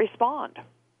didn't respond.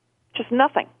 Just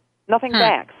nothing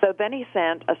back. So then he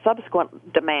sent a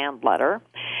subsequent demand letter.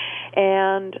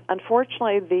 And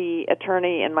unfortunately, the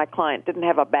attorney and my client didn't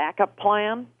have a backup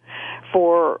plan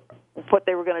for what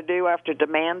they were going to do after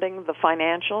demanding the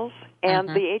financials. And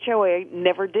the HOA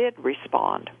never did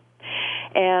respond.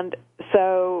 And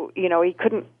so,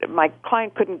 my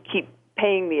client couldn't keep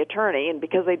paying the attorney, and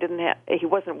because he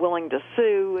wasn't willing to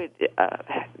sue,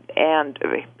 and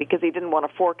because he didn't want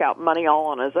to fork out money all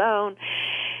on his own,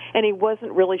 and he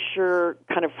wasn't really sure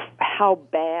kind of how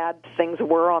bad things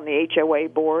were on the HOA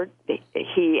board,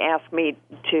 he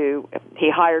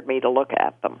hired me to look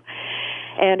at them.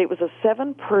 And it was a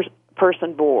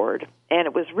 7-person board, and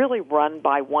it was really run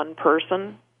by one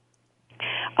person.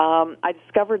 I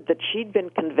discovered that she'd been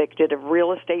convicted of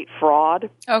real estate fraud.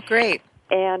 Oh, great.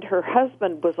 And her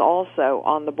husband was also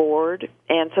on the board.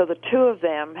 And so the two of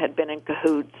them had been in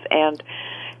cahoots and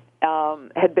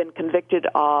had been convicted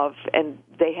of, and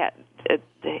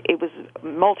it was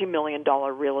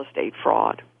multi-million-dollar real estate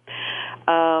fraud.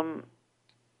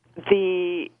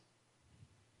 The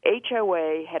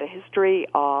HOA had a history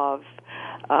of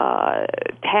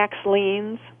tax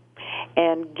liens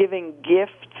and giving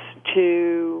gifts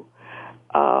to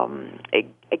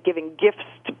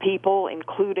people,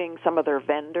 including some of their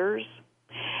vendors.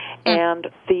 And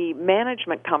the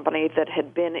management company that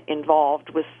had been involved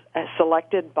was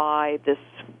selected by this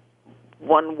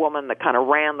one woman that kind of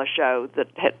ran the show that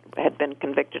had been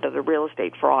convicted of the real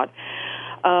estate fraud.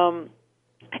 And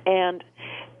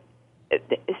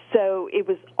so it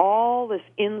was all this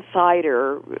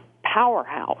insider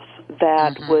powerhouse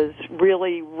that was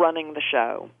really running the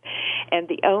show. And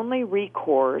the only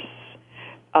recourse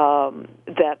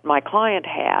that my client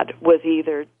had was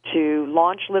either to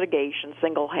launch litigation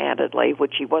single-handedly,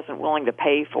 which he wasn't willing to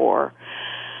pay for,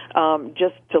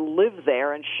 just to live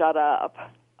there and shut up,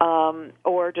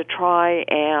 or to try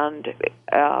and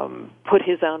put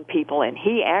his own people in.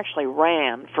 He actually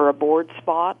ran for a board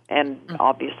spot and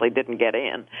obviously didn't get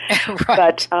in.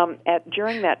 Right. But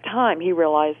during that time, he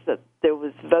realized that there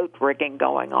was vote rigging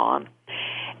going on,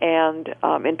 and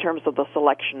in terms of the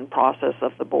selection process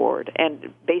of the board.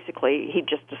 And basically, he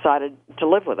just decided to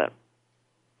live with it.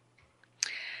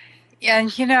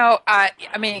 And, you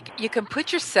can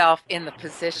put yourself in the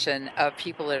position of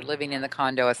people that are living in the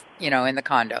condos, in the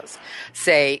condos.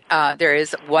 Say there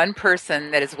is one person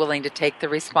that is willing to take the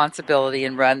responsibility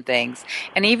and run things.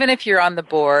 And even if you're on the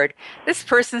board, this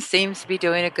person seems to be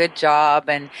doing a good job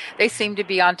and they seem to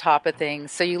be on top of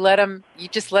things. So you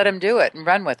just let them do it and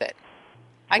run with it.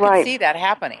 I can see that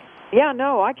happening. Yeah,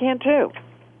 no, I can too.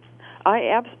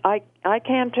 I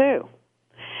can too.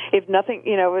 If nothing,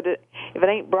 if it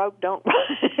ain't broke, don't.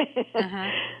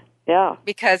 Yeah.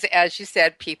 Because, as you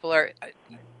said, people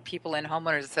in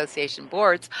homeowners association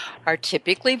boards are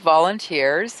typically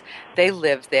volunteers. They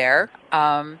live there.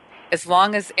 As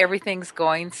long as everything's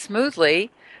going smoothly,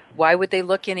 why would they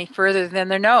look any further than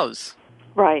their nose?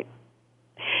 Right.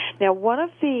 Now, one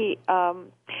of the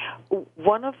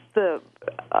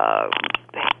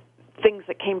things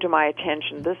that came to my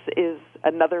attention, this is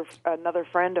another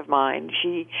friend of mine.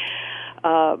 She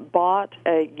bought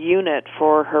a unit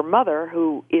for her mother,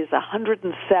 who is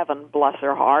 107, bless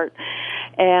her heart,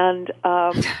 and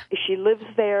she lives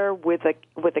there with a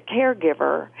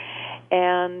caregiver.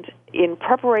 And in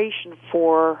preparation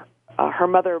for her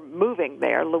mother moving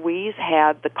there, Louise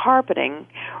had the carpeting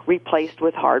replaced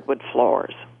with hardwood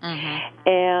floors.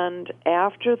 And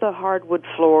after the hardwood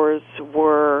floors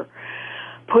were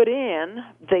put in,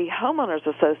 the Homeowners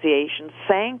Association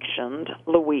sanctioned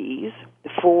Louise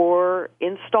for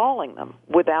installing them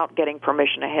without getting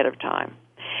permission ahead of time.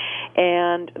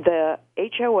 And the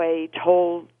HOA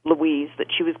told Louise that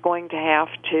she was going to have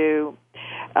to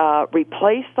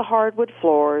replace the hardwood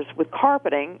floors with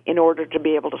carpeting in order to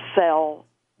be able to sell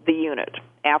the unit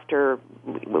after,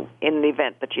 in the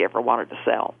event that she ever wanted to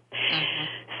sell. Mm-hmm.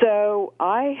 So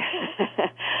I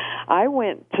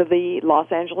went to the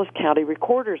Los Angeles County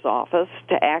Recorder's Office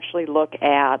to actually look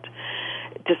at,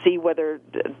 to see whether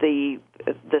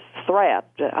this threat,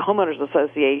 Homeowners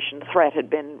Association threat, had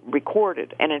been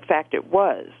recorded, and in fact it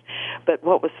was. But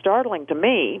what was startling to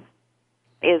me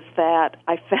is that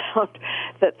I found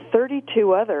that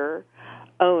 32 other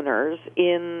owners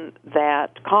in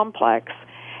that complex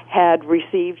had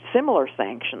received similar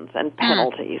sanctions and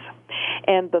penalties.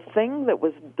 And the thing that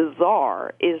was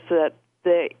bizarre is that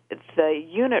the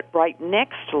unit right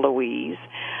next to Louise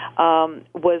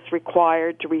was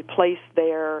required to replace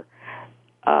their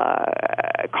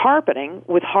carpeting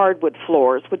with hardwood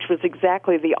floors, which was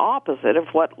exactly the opposite of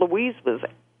what Louise was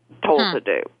told to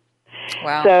do.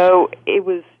 Wow. So it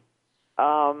was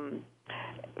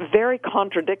very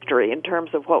contradictory in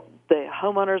terms of what the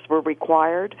homeowners were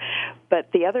required.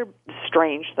 But the other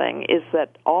strange thing is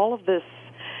that all of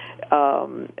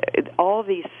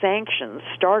these sanctions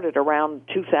started around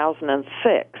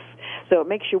 2006. So it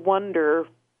makes you wonder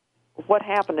what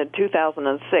happened in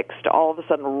 2006 to all of a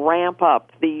sudden ramp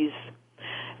up these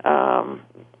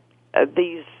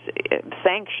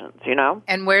sanctions, you know?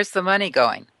 And where's the money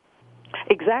going?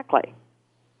 Exactly.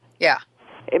 Yeah.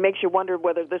 It makes you wonder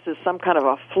whether this is some kind of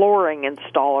a flooring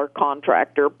installer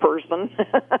contractor person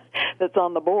that's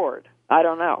on the board. I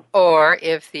don't know. Or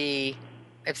if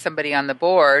somebody on the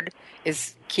board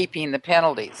is keeping the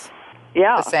penalties.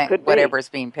 Yeah, could be. Whatever's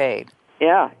being paid.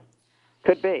 Yeah,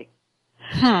 could be.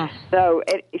 So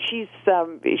she's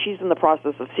in the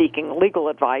process of seeking legal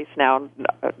advice now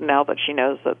that she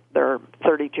knows that there are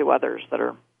 32 others that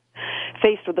are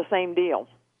faced with the same deal.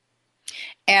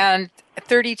 And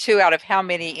 32 out of how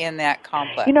many in that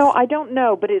complex? You know, I don't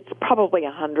know, but it's probably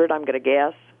 100, I'm going to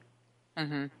guess.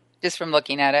 Mm-hmm. Just from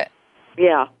looking at it?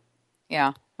 Yeah.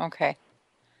 Yeah, okay.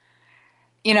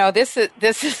 You know, this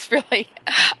is really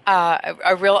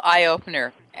a real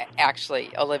eye-opener,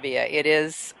 actually, Olivia. It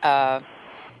is an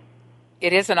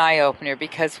eye-opener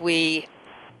because we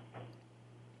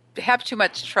have too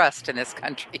much trust in this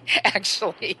country,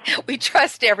 actually. We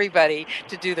trust everybody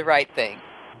to do the right thing.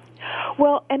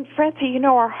 Well, and Francie, you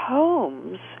know, our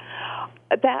homes,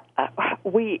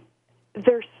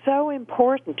 they're so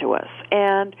important to us,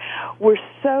 and we're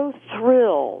so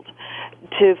thrilled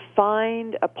to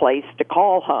find a place to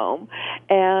call home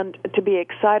and to be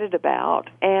excited about,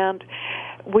 and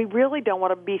we really don't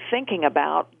want to be thinking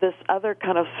about this other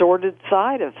kind of sordid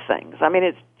side of things. I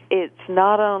mean, it's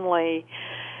not only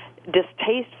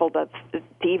distasteful to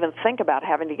even think about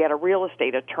having to get a real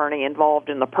estate attorney involved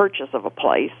in the purchase of a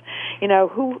place. You know,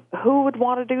 who would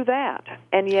want to do that?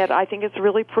 And yet I think it's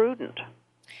really prudent.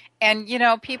 And, you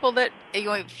know, people that,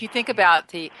 if you think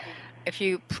about if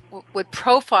you would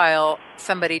profile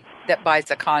somebody that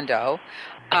buys a condo,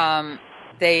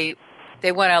 they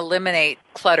want to eliminate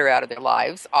clutter out of their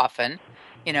lives often.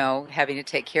 You know, having to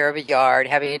take care of a yard,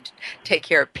 having to take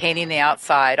care of painting the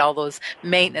outside, all those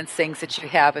maintenance things that you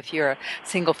have if you're a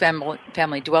single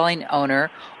family dwelling owner,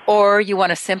 or you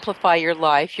want to simplify your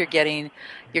life. You're getting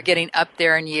up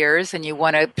there in years and you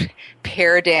want to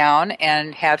pare down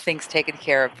and have things taken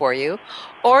care of for you.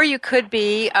 Or you could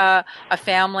be a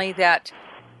family that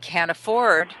can't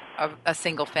afford a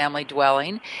single family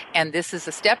dwelling, and this is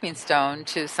a stepping stone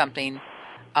to something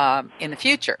in the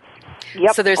future.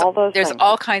 Yep, so there's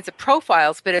all kinds of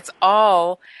profiles, but it's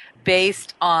all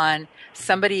based on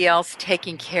somebody else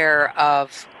taking care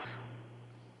of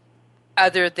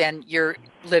other than your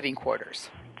living quarters.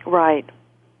 Right.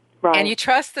 And you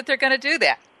trust that they're going to do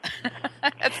that.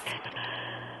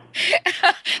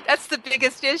 That's the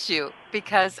biggest issue,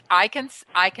 because I can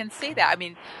see that. I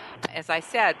mean, as I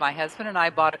said, my husband and I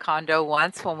bought a condo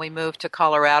once when we moved to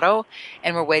Colorado,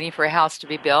 and we're waiting for a house to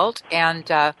be built,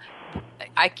 and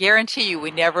I guarantee you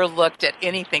we never looked at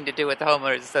anything to do with the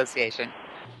Homeowners Association.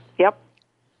 Yep.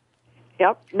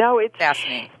 No, it's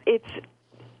fascinating. It's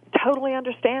totally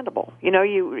understandable. You know,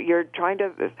 you're trying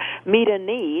to meet a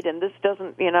need, and this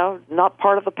doesn't, not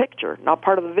part of the picture, not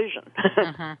part of the vision.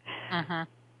 Mm-hmm. Mm-hmm.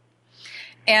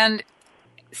 And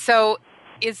so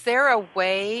is there a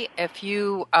way, if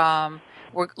you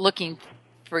were looking,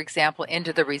 for example,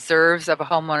 into the reserves of a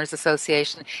homeowners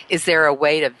association, is there a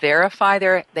way to verify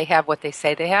they have what they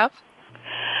say they have?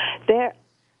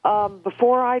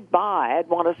 Before I'd buy, I'd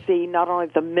want to see not only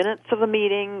the minutes of the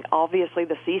meeting, obviously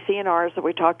the CC&Rs that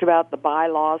we talked about, the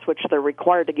bylaws, which they're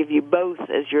required to give you both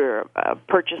as you're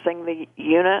purchasing the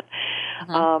unit,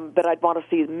 but I'd want to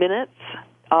see minutes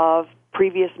of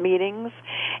previous meetings,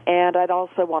 and I'd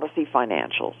also want to see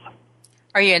financials.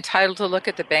 Are you entitled to look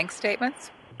at the bank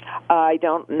statements? I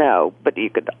don't know, but you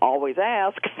could always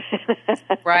ask.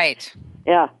 Right.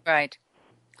 Yeah. Right.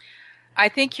 I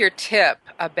think your tip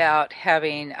about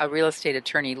having a real estate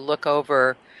attorney look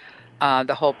over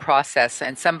the whole process,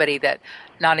 and somebody that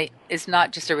is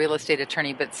not just a real estate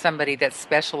attorney, but somebody that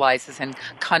specializes in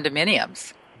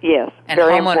condominiums Yes, and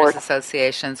very homeowners important.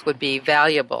 associations would be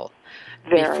valuable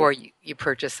before you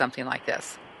purchase something like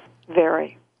this.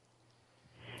 Very.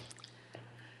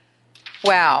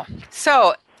 Wow.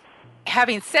 So,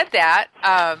 having said that,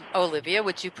 Olivia,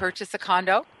 would you purchase a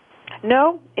condo?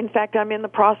 No. In fact, I'm in the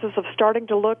process of starting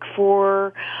to look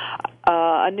for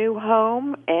a new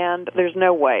home, and there's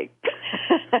no way.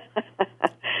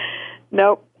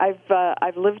 Nope.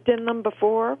 I've lived in them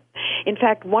before. In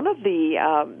fact, one of the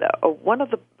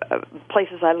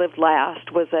places I lived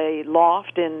last was a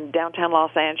loft in downtown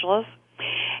Los Angeles,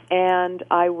 and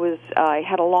I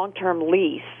had a long-term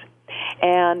lease.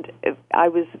 And I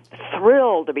was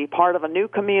thrilled to be part of a new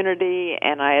community,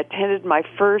 and I attended my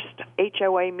first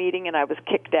HOA meeting, and I was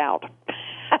kicked out.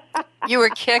 You were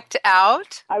kicked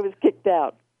out? I was kicked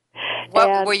out.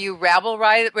 What, were you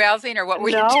rabble-rousing, or what were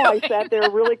you doing? No, I sat there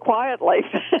really quietly.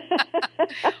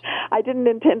 I didn't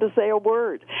intend to say a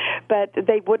word. But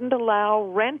they wouldn't allow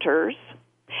renters,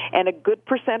 and a good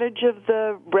percentage of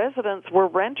the residents were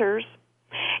renters.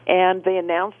 And they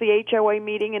announced the HOA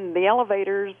meeting in the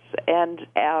elevators, and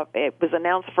it was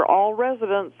announced for all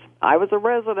residents. I was a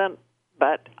resident,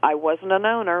 but I wasn't an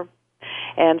owner,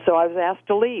 and so I was asked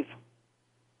to leave.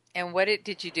 And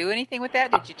did you do anything with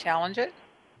that? Did you challenge it?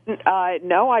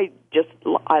 No, I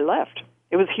left.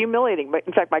 It was humiliating.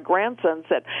 In fact, my grandson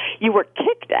said, "You were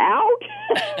kicked out?"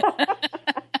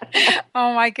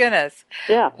 Oh my goodness.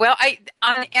 Yeah. Well, I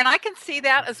can see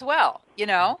that as well. You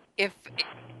know, if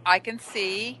I can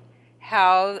see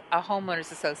how a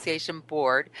homeowners association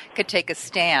board could take a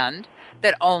stand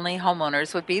that only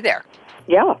homeowners would be there.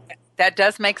 Yeah. That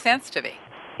does make sense to me.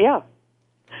 Yeah.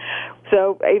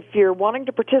 So if you're wanting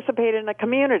to participate in a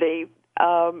community,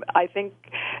 I think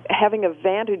having a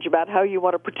vantage about how you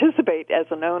want to participate as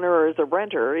an owner or as a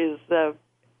renter is,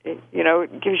 it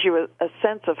gives you a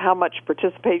sense of how much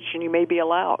participation you may be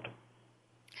allowed.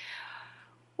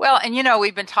 Well, and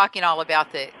we've been talking all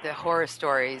about the horror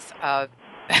stories of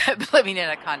living in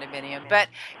a condominium, but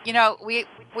we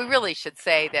really should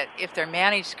say that if they're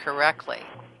managed correctly,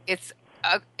 it's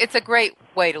a great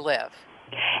way to live.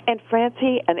 And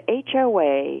Francie, an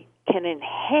HOA can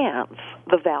enhance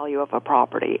the value of a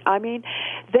property. I mean,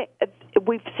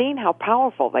 we've seen how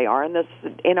powerful they are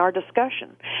in our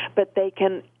discussion, but they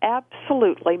can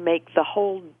absolutely make the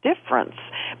whole difference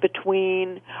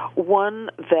between one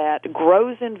that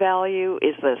grows in value,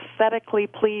 is aesthetically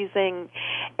pleasing,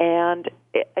 and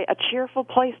a cheerful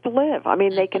place to live. I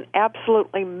mean, they can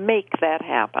absolutely make that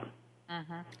happen.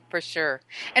 Mm-hmm, for sure.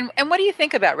 And what do you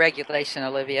think about regulation,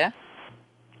 Olivia?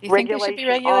 Do you think they should be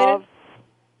regulated?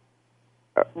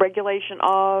 Regulation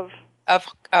of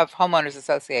homeowners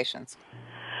associations.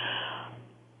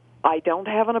 I don't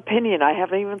have an opinion. I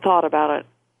haven't even thought about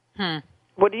it.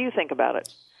 What do you think about it?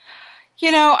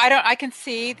 I can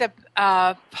see the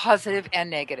positive and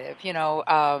negative.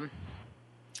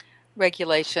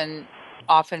 Regulation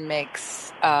often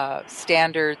makes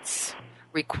standards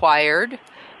required.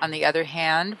 On the other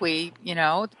hand, we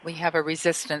have a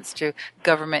resistance to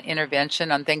government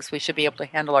intervention on things we should be able to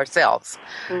handle ourselves.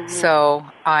 Mm-hmm. So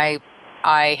I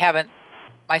haven't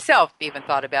myself even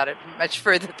thought about it much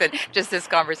further than just this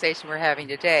conversation we're having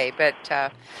today. But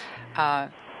I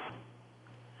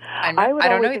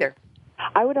don't know either.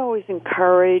 I would always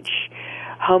encourage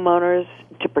homeowners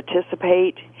to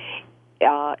participate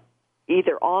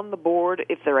either on the board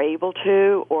if they're able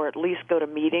to, or at least go to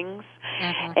meetings.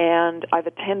 Mm-hmm. And I've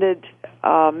attended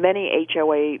many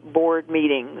HOA board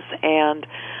meetings, and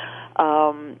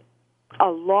a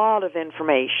lot of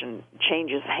information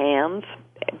changes hands,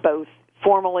 both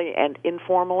formally and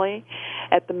informally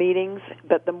at the meetings.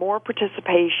 But the more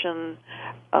participation,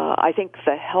 I think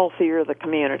the healthier the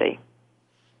community.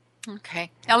 Okay.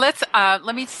 Now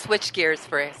let me switch gears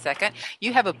for a second.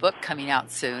 You have a book coming out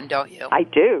soon, don't you? I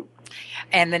do.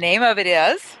 And the name of it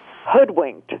is?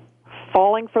 Hoodwinked,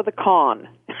 Falling for the Con.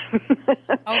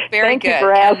 Oh, very good. Thank you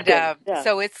for asking.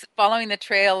 So it's following the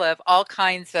trail of all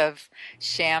kinds of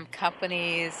sham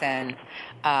companies and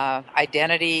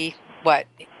identity,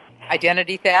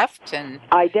 identity theft and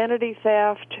identity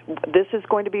theft. This is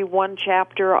going to be one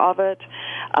chapter of it.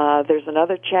 There's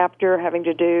another chapter having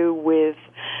to do with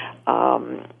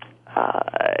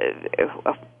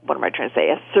what am I trying to say?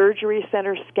 A surgery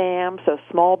center scam, so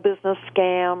small business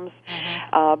scams.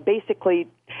 Basically,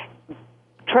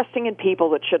 trusting in people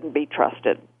that shouldn't be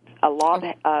trusted. A lot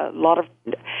of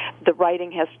the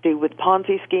writing has to do with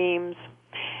Ponzi schemes.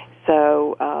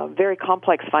 So very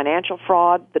complex financial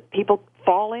fraud that people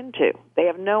fall into. They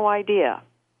have no idea.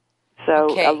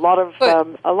 So a lot of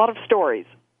stories.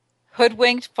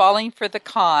 Hoodwinked, Falling for the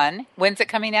Con. When's it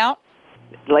coming out?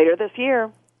 Later this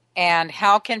year. And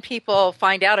how can people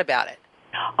find out about it?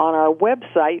 On our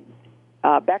website,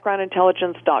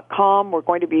 backgroundintelligence.com.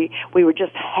 We were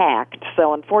just hacked,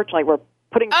 so unfortunately we're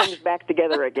putting things back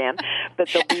together again, but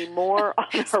there'll be more on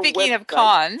our website. Speaking of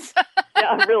cons.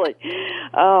 Yeah, really.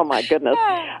 Oh, my goodness.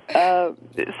 So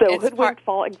Hoodwinked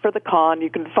Falling for the Con, you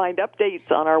can find updates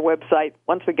on our website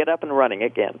once we get up and running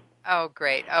again. Oh,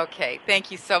 great. Okay.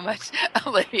 Thank you so much,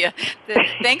 Olivia.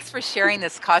 Thanks for sharing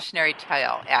this cautionary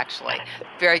tale, actually.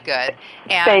 Very good.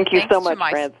 And thank you so much,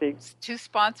 Francie. Two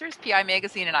sponsors, PI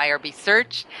Magazine and IRB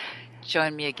Search.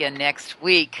 Join me again next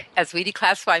week as we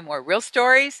declassify more real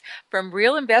stories from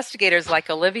real investigators like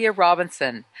Olivia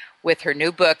Robinson with her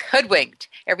new book, Hoodwinked,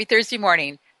 every Thursday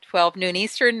morning, 12 noon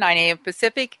Eastern, 9 a.m.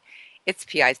 Pacific. It's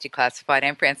PI's Declassified.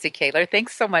 I'm Francie Kaler.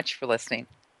 Thanks so much for listening.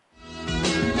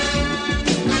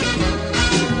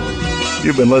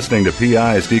 You've been listening to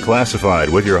PI's Declassified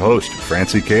with your host,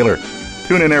 Francie Kaler.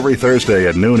 Tune in every Thursday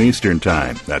at noon Eastern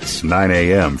Time. That's 9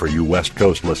 a.m. for you West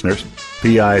Coast listeners.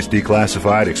 PI's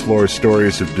Declassified explores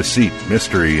stories of deceit,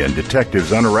 mystery, and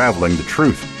detectives unraveling the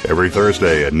truth. Every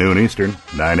Thursday at noon Eastern,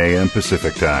 9 a.m.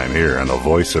 Pacific Time, here on the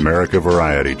Voice America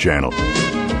Variety Channel.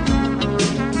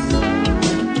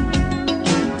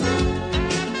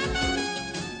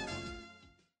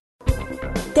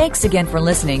 Thanks again for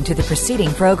listening to the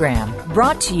preceding program,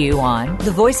 brought to you on the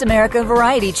Voice America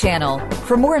Variety Channel.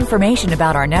 For more information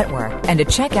about our network and to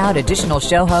check out additional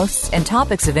show hosts and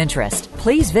topics of interest,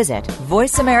 please visit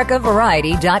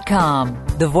voiceamericavariety.com.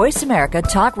 The Voice America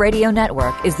Talk Radio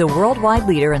Network is the worldwide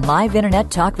leader in live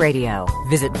Internet talk radio.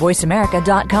 Visit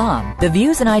voiceamerica.com. The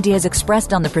views and ideas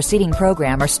expressed on the preceding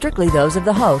program are strictly those of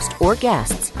the host or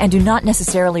guests and do not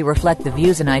necessarily reflect the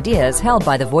views and ideas held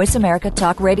by the Voice America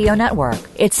Talk Radio Network,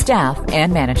 its staff,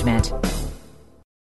 and management.